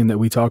big theme that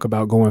we talk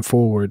about going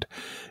forward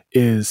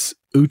is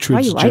Uhtred's. Why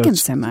you like him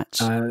so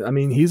much?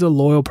 He's a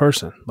loyal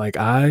person. Like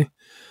I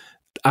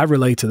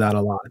relate to that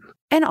a lot.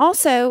 And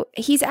also,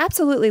 he's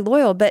absolutely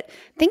loyal, but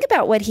think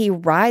about what he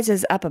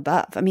rises up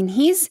above. I mean,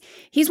 he's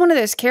one of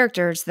those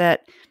characters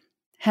that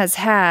has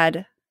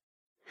had,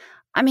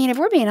 if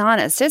we're being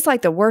honest, it's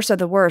like the worst of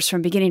the worst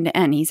from beginning to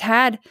end. He's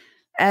had,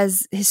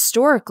 as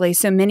historically,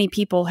 so many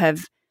people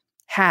have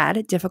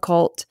had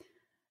difficult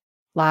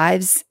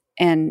lives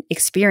and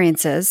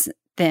experiences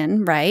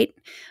then, right?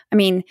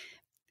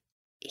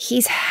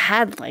 He's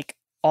had like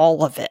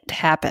all of it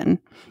happen.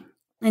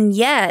 And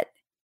yet,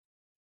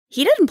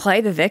 he doesn't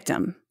play the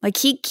victim. Like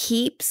he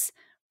keeps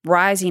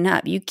rising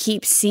up. You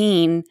keep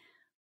seeing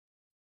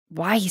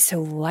why he's so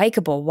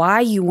likable, why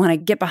you want to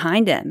get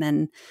behind him.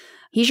 And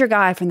he's your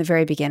guy from the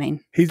very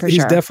beginning. He's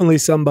definitely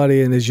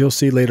somebody. And as you'll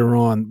see later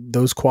on,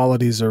 those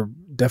qualities are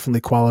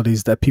definitely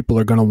qualities that people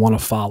are going to want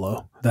to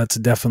follow. That's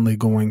definitely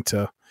going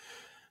to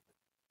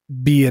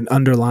be an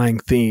underlying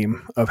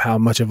theme of how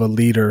much of a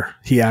leader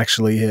he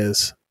actually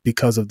is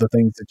because of the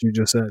things that you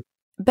just said.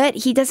 But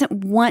he doesn't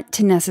want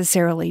to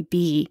necessarily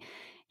be.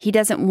 He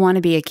doesn't want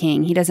to be a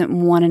king. He doesn't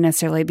want to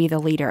necessarily be the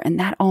leader. And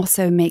that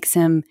also makes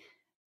him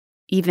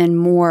even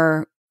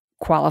more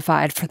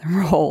qualified for the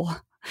role.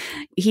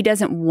 He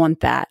doesn't want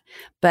that,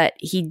 but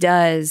he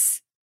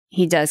does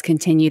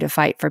continue to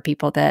fight for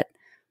people that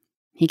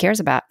he cares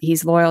about.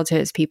 He's loyal to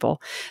his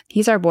people.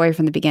 He's our boy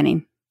from the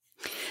beginning.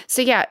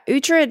 So yeah,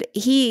 Uhtred,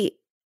 he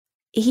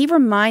he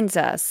reminds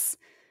us,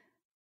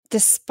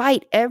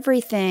 despite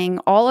everything,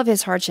 all of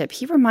his hardship,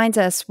 he reminds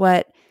us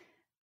what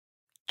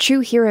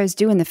true heroes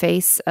do in the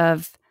face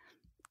of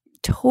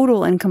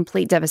total and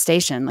complete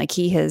devastation like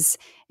he has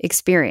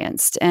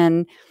experienced.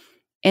 And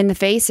in the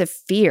face of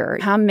fear,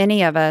 how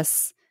many of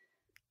us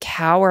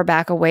cower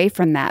back away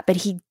from that? But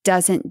he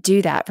doesn't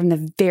do that from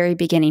the very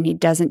beginning. He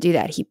doesn't do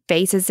that. He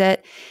faces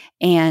it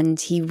and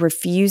he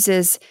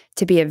refuses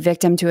to be a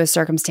victim to his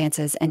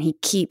circumstances, and he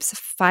keeps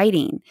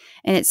fighting.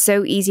 And it's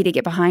so easy to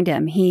get behind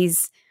him.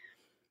 He's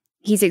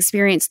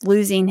experienced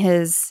losing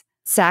his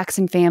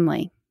Saxon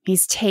family.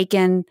 He's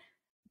taken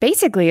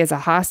basically as a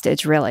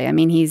hostage, really. I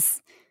mean, you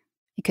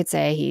could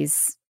say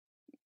he's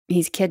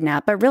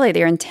kidnapped, but really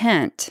their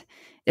intent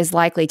is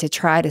likely to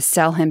try to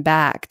sell him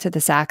back to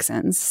the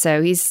Saxons.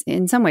 So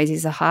in some ways,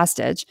 he's a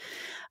hostage.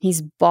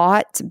 He's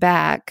bought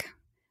back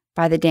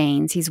by the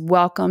Danes. He's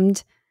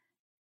welcomed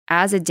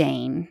as a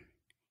Dane.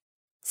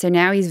 So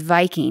now he's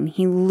Viking.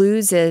 He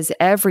loses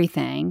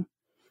everything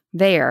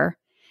there,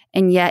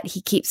 and yet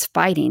he keeps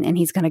fighting, and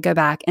he's going to go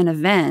back and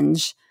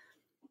avenge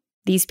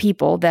these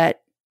people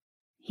that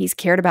he's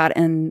cared about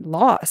and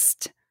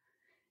lost.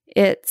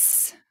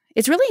 It's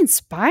really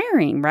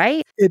inspiring,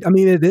 right?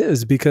 It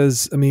is,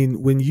 because,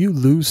 when you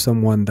lose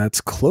someone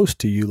that's close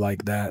to you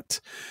like that,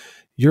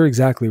 you're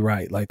exactly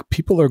right. Like,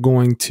 people are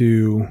going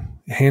to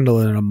handle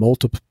it in a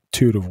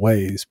multitude of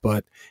ways,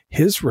 but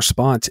his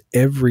response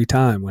every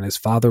time when his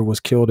father was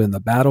killed in the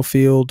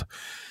battlefield,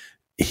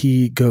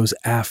 he goes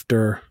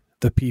after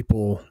the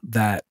people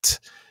that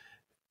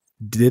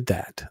did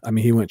that.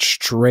 He went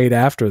straight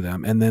after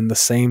them. And then the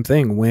same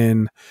thing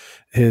when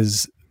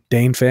his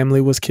Dane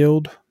family was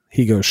killed,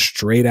 he goes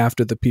straight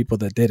after the people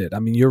that did it.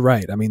 You're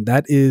right.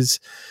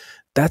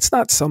 That's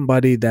not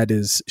somebody that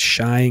is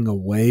shying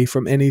away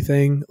from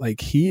anything.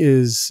 Like,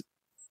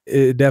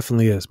 it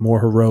definitely is more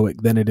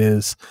heroic than it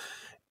is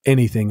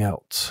anything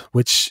else,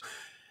 which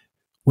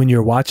when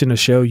you're watching a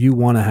show, you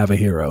want to have a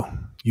hero.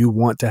 You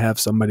want to have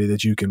somebody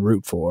that you can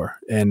root for.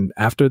 And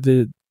after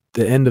the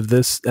end of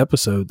this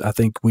episode, I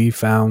think we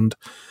found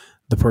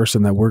the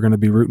person that we're going to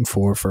be rooting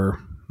for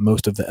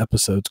most of the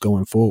episodes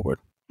going forward.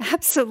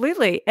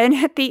 Absolutely. And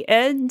at the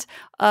end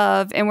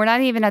and we're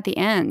not even at the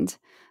end,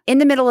 in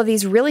the middle of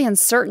these really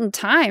uncertain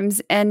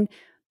times and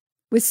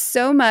with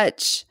so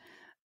much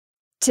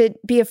to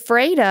be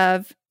afraid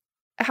of,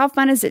 how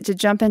fun is it to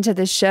jump into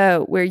this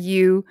show where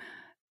you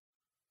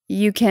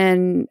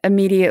can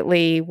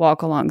immediately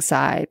walk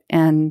alongside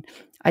and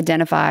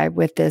identify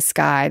with this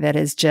guy that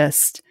is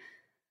just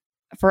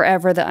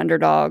forever the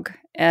underdog,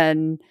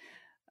 and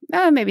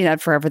maybe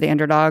not forever the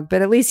underdog,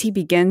 but at least he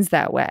begins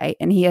that way,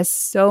 and he has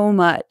so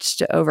much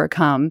to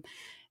overcome,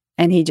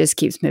 and he just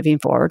keeps moving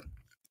forward.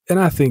 And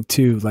I think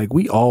too, like,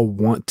 we all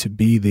want to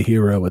be the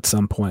hero at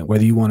some point,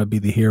 whether you want to be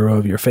the hero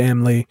of your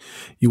family,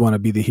 you want to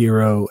be the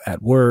hero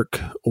at work,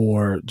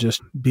 or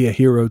just be a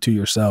hero to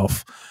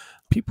yourself.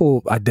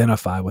 People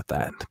identify with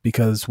that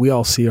because we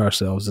all see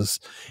ourselves as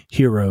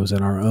heroes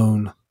in our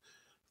own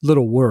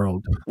little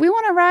world. We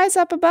want to rise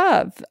up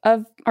above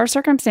of our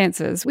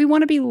circumstances. We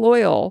want to be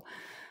loyal.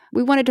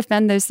 We want to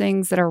defend those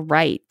things that are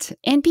right.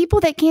 And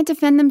people that can't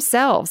defend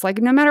themselves, like,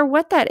 no matter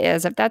what that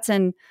is, if that's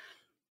in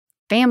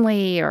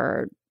family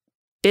or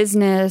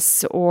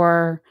business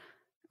or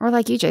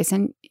like you,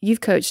 Jason,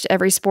 you've coached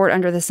every sport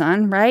under the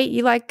sun, right?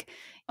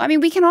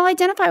 We can all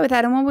identify with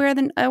that in one way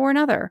or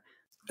another.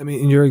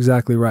 And you're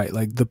exactly right.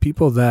 Like, the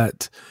people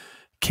that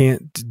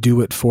can't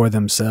do it for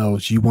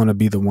themselves, you want to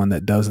be the one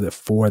that does it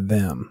for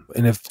them.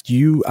 And if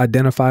you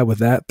identify with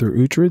that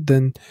through Uhtred,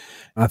 then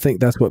I think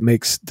that's what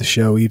makes the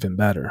show even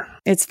better.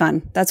 It's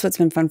fun. That's what's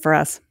been fun for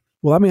us.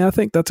 Well, I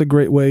think that's a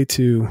great way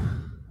to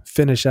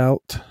finish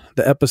out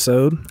the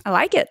episode. I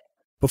like it.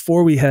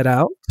 Before we head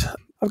out,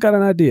 I've got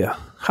an idea.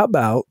 How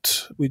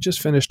about we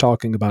just finished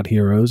talking about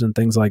heroes and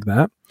things like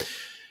that?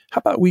 How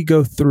about we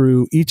go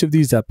through each of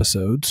these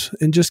episodes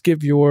and just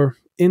give your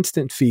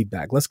instant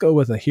feedback? Let's go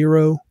with a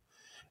hero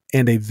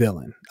and a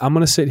villain. I'm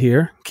going to sit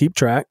here, keep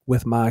track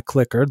with my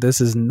clicker.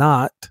 This is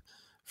not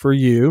for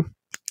you.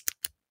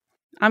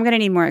 I'm going to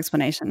need more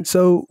explanation.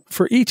 So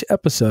for each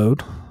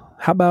episode,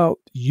 how about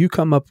you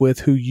come up with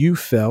who you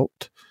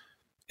felt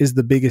is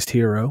the biggest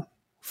hero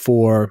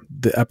for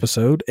the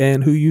episode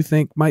and who you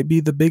think might be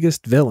the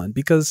biggest villain?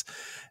 Because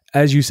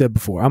as you said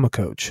before, I'm a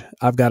coach.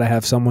 I've got to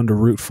have someone to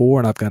root for,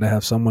 and I've got to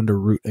have someone to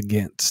root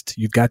against.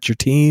 You've got your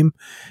team,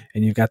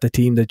 and you've got the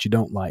team that you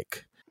don't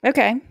like.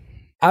 Okay.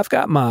 I've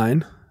got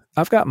mine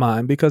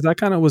because I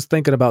kind of was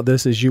thinking about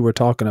this as you were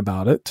talking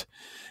about it,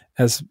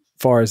 as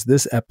far as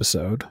this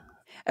episode.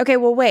 Okay,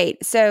 well,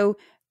 wait. So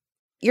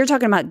you're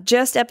talking about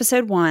just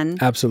episode 1.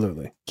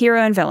 Absolutely.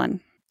 Hero and villain.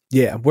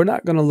 Yeah, we're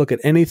not going to look at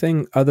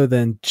anything other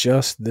than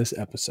just this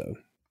episode.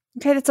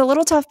 Okay, that's a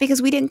little tough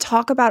because we didn't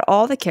talk about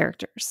all the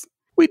characters.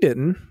 We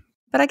didn't.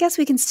 But I guess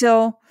we can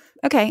still...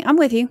 Okay, I'm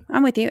with you.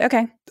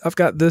 Okay. I've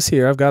got this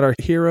here. I've got our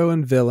hero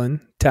and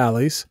villain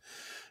tallies.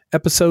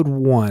 Episode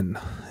 1,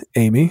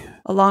 Amy.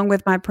 Along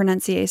with my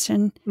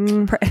pronunciation.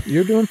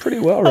 You're doing pretty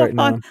well right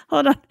now.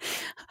 Hold on.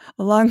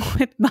 Along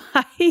with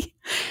my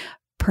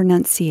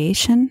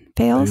pronunciation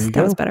fails. There you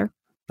That was go. better.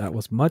 That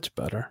was much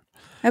better.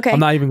 Okay. I'm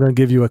not even going to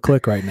give you a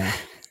click right now.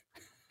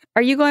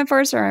 Are you going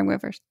first or I'm going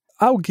first?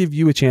 I'll give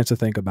you a chance to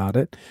think about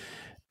it,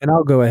 and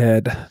I'll go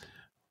ahead.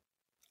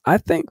 I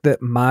think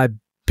that my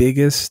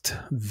biggest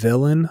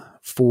villain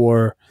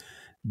for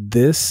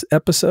this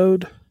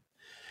episode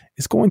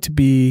is going to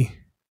be,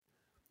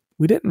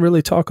 we didn't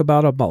really talk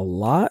about him a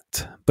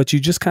lot, but you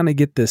just kind of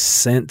get this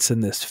sense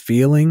and this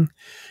feeling,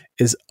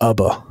 is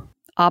Ubba.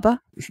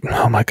 Abba?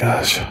 Oh my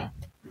gosh.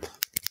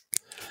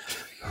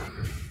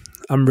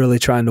 I'm really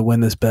trying to win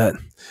this bet.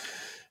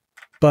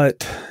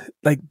 But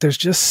like, there's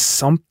just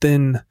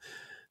something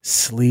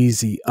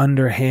sleazy,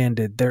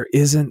 underhanded. There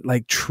isn't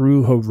like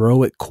true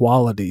heroic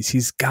qualities.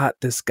 He's got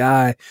this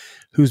guy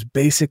who's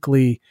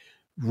basically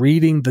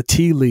reading the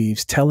tea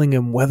leaves, telling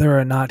him whether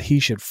or not he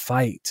should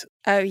fight.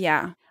 Oh,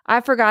 yeah.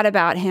 I forgot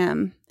about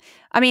him.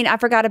 I mean, I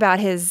forgot about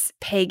his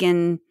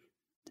pagan,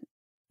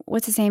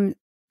 what's his name?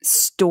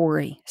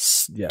 Story.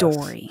 Yes.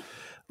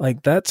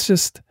 Like, that's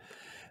just,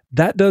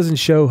 that doesn't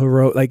show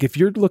heroic. Like, if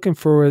you're looking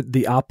for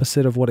the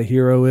opposite of what a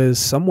hero is,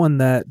 someone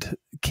that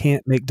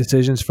can't make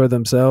decisions for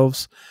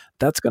themselves,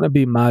 that's going to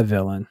be my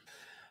villain.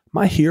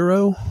 My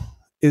hero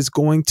is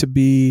going to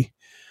be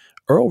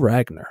Earl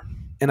Ragnar.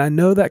 And I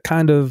know that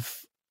kind of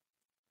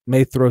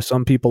may throw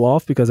some people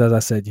off because, as I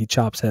said, he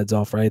chops heads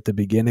off right at the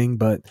beginning.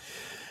 But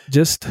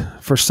just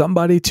for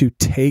somebody to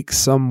take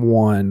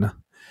someone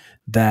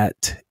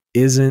that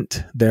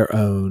isn't their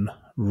own,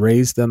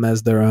 raise them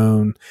as their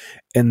own,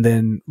 and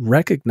then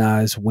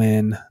recognize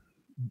when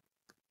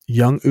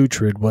young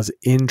Uhtred was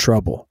in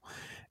trouble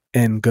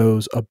and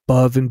goes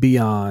above and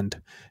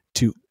beyond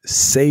to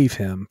save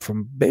him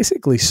from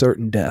basically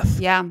certain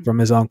death from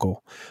his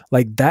uncle.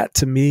 Like, that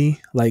to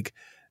me, like,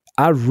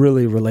 I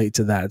really relate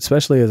to that,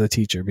 especially as a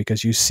teacher,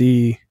 because you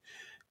see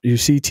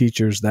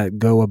teachers that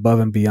go above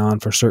and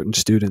beyond for certain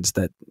students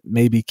that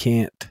maybe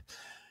can't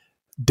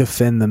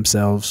defend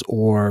themselves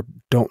or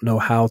don't know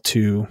how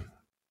to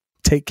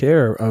take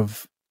care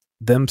of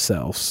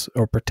themselves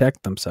or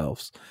protect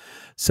themselves.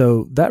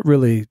 So that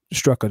really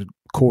struck a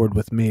chord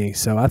with me.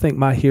 So I think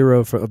my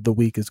hero of the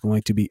week is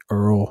going to be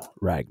Earl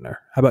Ragnar.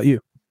 How about you?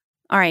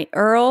 All right.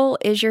 Earl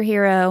is your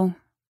hero.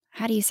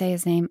 How do you say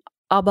his name?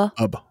 Ubba.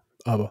 Ubba.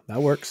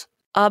 That works.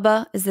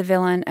 Ubba is the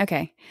villain.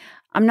 Okay.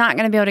 I'm not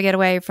going to be able to get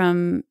away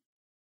from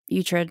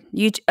Uhtred.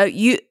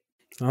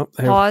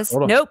 Pause.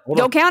 Nope.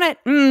 Don't count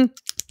it.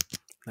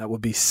 That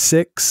would be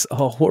 6.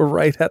 Oh, we're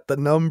right at the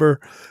number.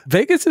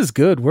 Vegas is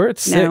good. We're at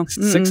 6,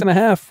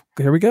 6.5.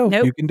 Here we go.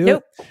 Nope. You can do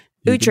it.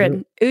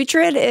 Uhtred.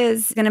 Uhtred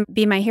is going to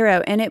be my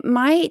hero. And it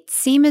might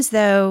seem as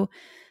though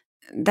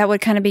that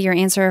would kind of be your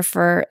answer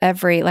for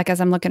every, like,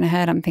 as I'm looking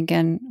ahead, I'm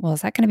thinking, well,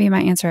 is that going to be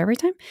my answer every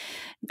time?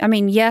 I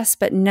mean, yes,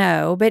 but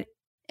no. But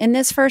in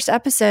this first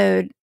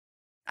episode,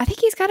 I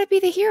think he's got to be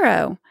the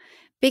hero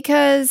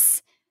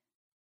because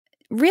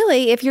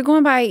really, if you're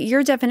going by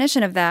your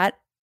definition of that,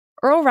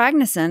 Earl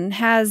Ragnarsson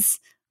has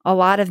a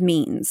lot of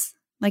means.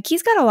 Like,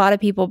 he's got a lot of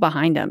people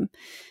behind him.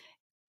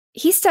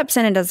 He steps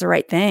in and does the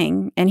right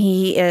thing. And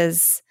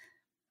his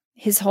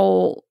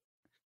whole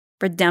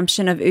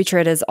redemption of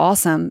Uhtred is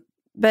awesome.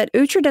 But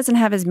Uhtred doesn't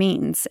have his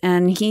means.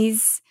 And he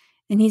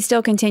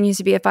still continues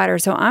to be a fighter.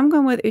 So I'm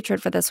going with Uhtred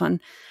for this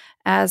one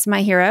as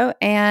my hero.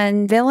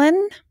 And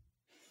villain,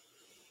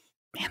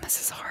 man,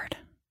 this is hard.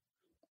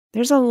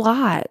 There's a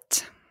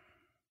lot.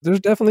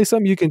 There's definitely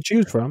some you can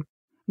choose from.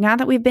 Now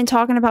that we've been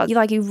talking about,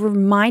 you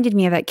reminded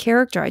me of that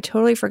character. I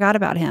totally forgot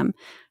about him.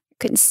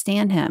 Couldn't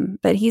stand him,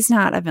 but he's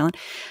not a villain.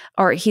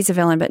 Or he's a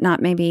villain, but not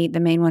maybe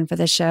the main one for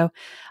this show.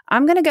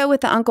 I'm going to go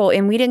with the uncle,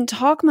 and we didn't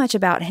talk much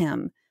about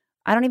him.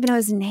 I don't even know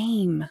his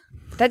name.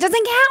 That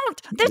doesn't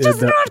count. That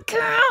does not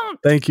count.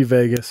 Thank you,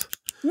 Vegas.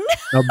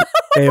 No.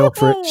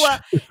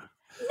 Aelfric.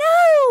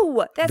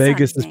 No. That's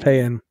Vegas is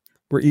paying.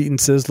 We're eating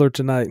Sizzler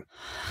tonight.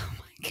 Oh,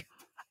 my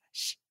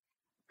gosh.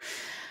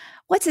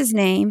 What's his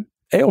name?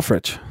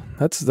 Aelfric.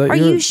 Are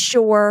you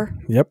sure?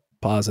 Yep,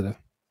 positive.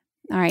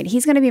 All right,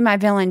 he's going to be my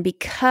villain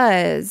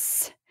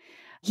because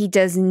he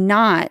does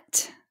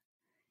not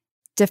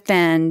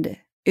defend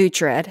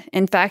Uhtred.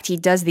 In fact, he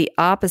does the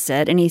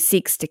opposite, and he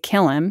seeks to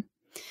kill him.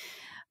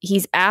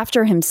 He's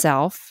after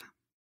himself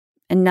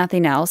and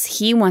nothing else.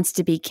 He wants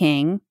to be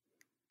king.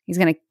 He's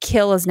going to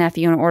kill his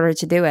nephew in order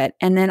to do it.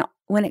 And then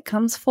when it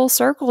comes full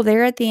circle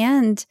there at the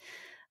end,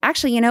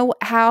 actually, you know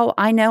how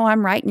I know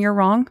I'm right and you're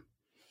wrong?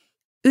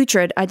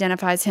 Uhtred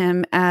identifies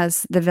him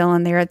as the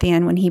villain there at the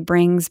end when he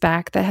brings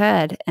back the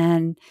head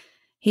and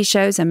he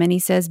shows him and he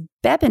says,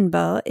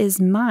 Bebbanburg is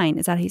mine.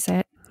 Is that how you say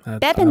it?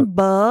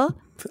 Bebbanburg.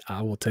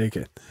 I will take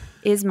it.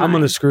 Is mine. I'm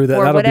going to screw that.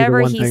 That'll be the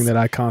one thing that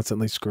I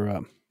constantly screw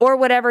up. Or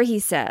whatever he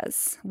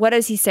says. What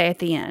does he say at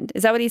the end?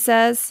 Is that what he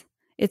says?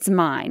 It's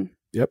mine.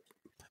 Yep.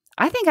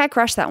 I think I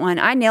crushed that one.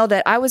 I nailed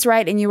it. I was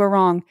right and you were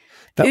wrong.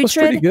 That was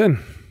pretty good.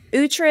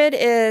 Uhtred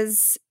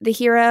is the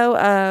hero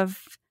of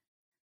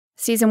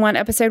Season 1,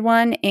 Episode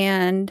 1,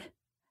 and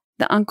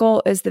the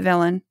uncle is the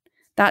villain.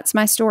 That's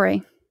my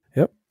story.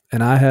 Yep.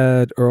 And I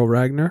had Earl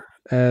Ragnar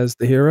as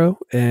the hero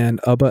and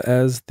Ubba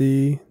as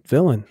the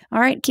villain. All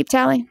right. Keep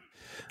tally.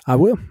 I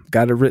will.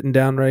 Got it written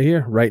down right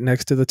here, right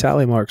next to the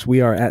tally marks.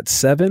 We are at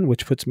 7,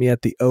 which puts me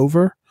at the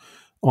over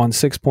on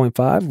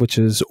 6.5, which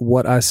is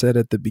what I said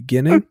at the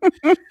beginning.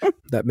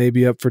 That may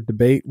be up for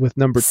debate with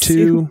number 2,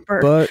 Super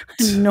but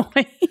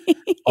annoying.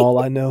 all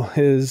I know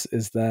is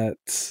that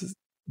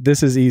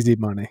this is easy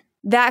money.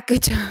 That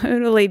could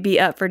totally be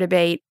up for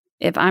debate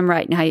if I'm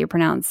right in how you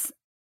pronounce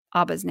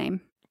Abba's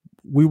name.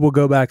 We will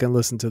go back and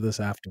listen to this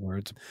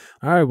afterwards.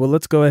 All right, well,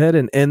 let's go ahead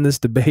and end this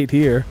debate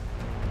here.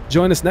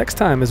 Join us next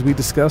time as we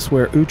discuss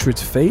where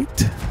Uhtred's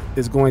fate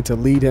is going to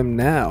lead him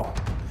now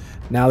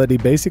that he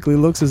basically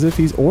looks as if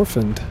he's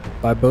orphaned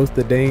by both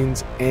the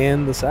Danes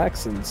and the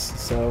Saxons.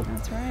 So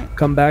That's right.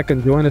 Come back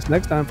and join us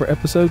next time for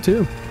episode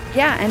 2.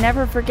 Yeah, and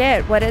never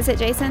forget, what is it,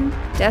 Jason?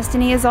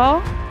 Destiny is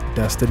all?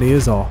 Destiny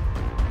is all.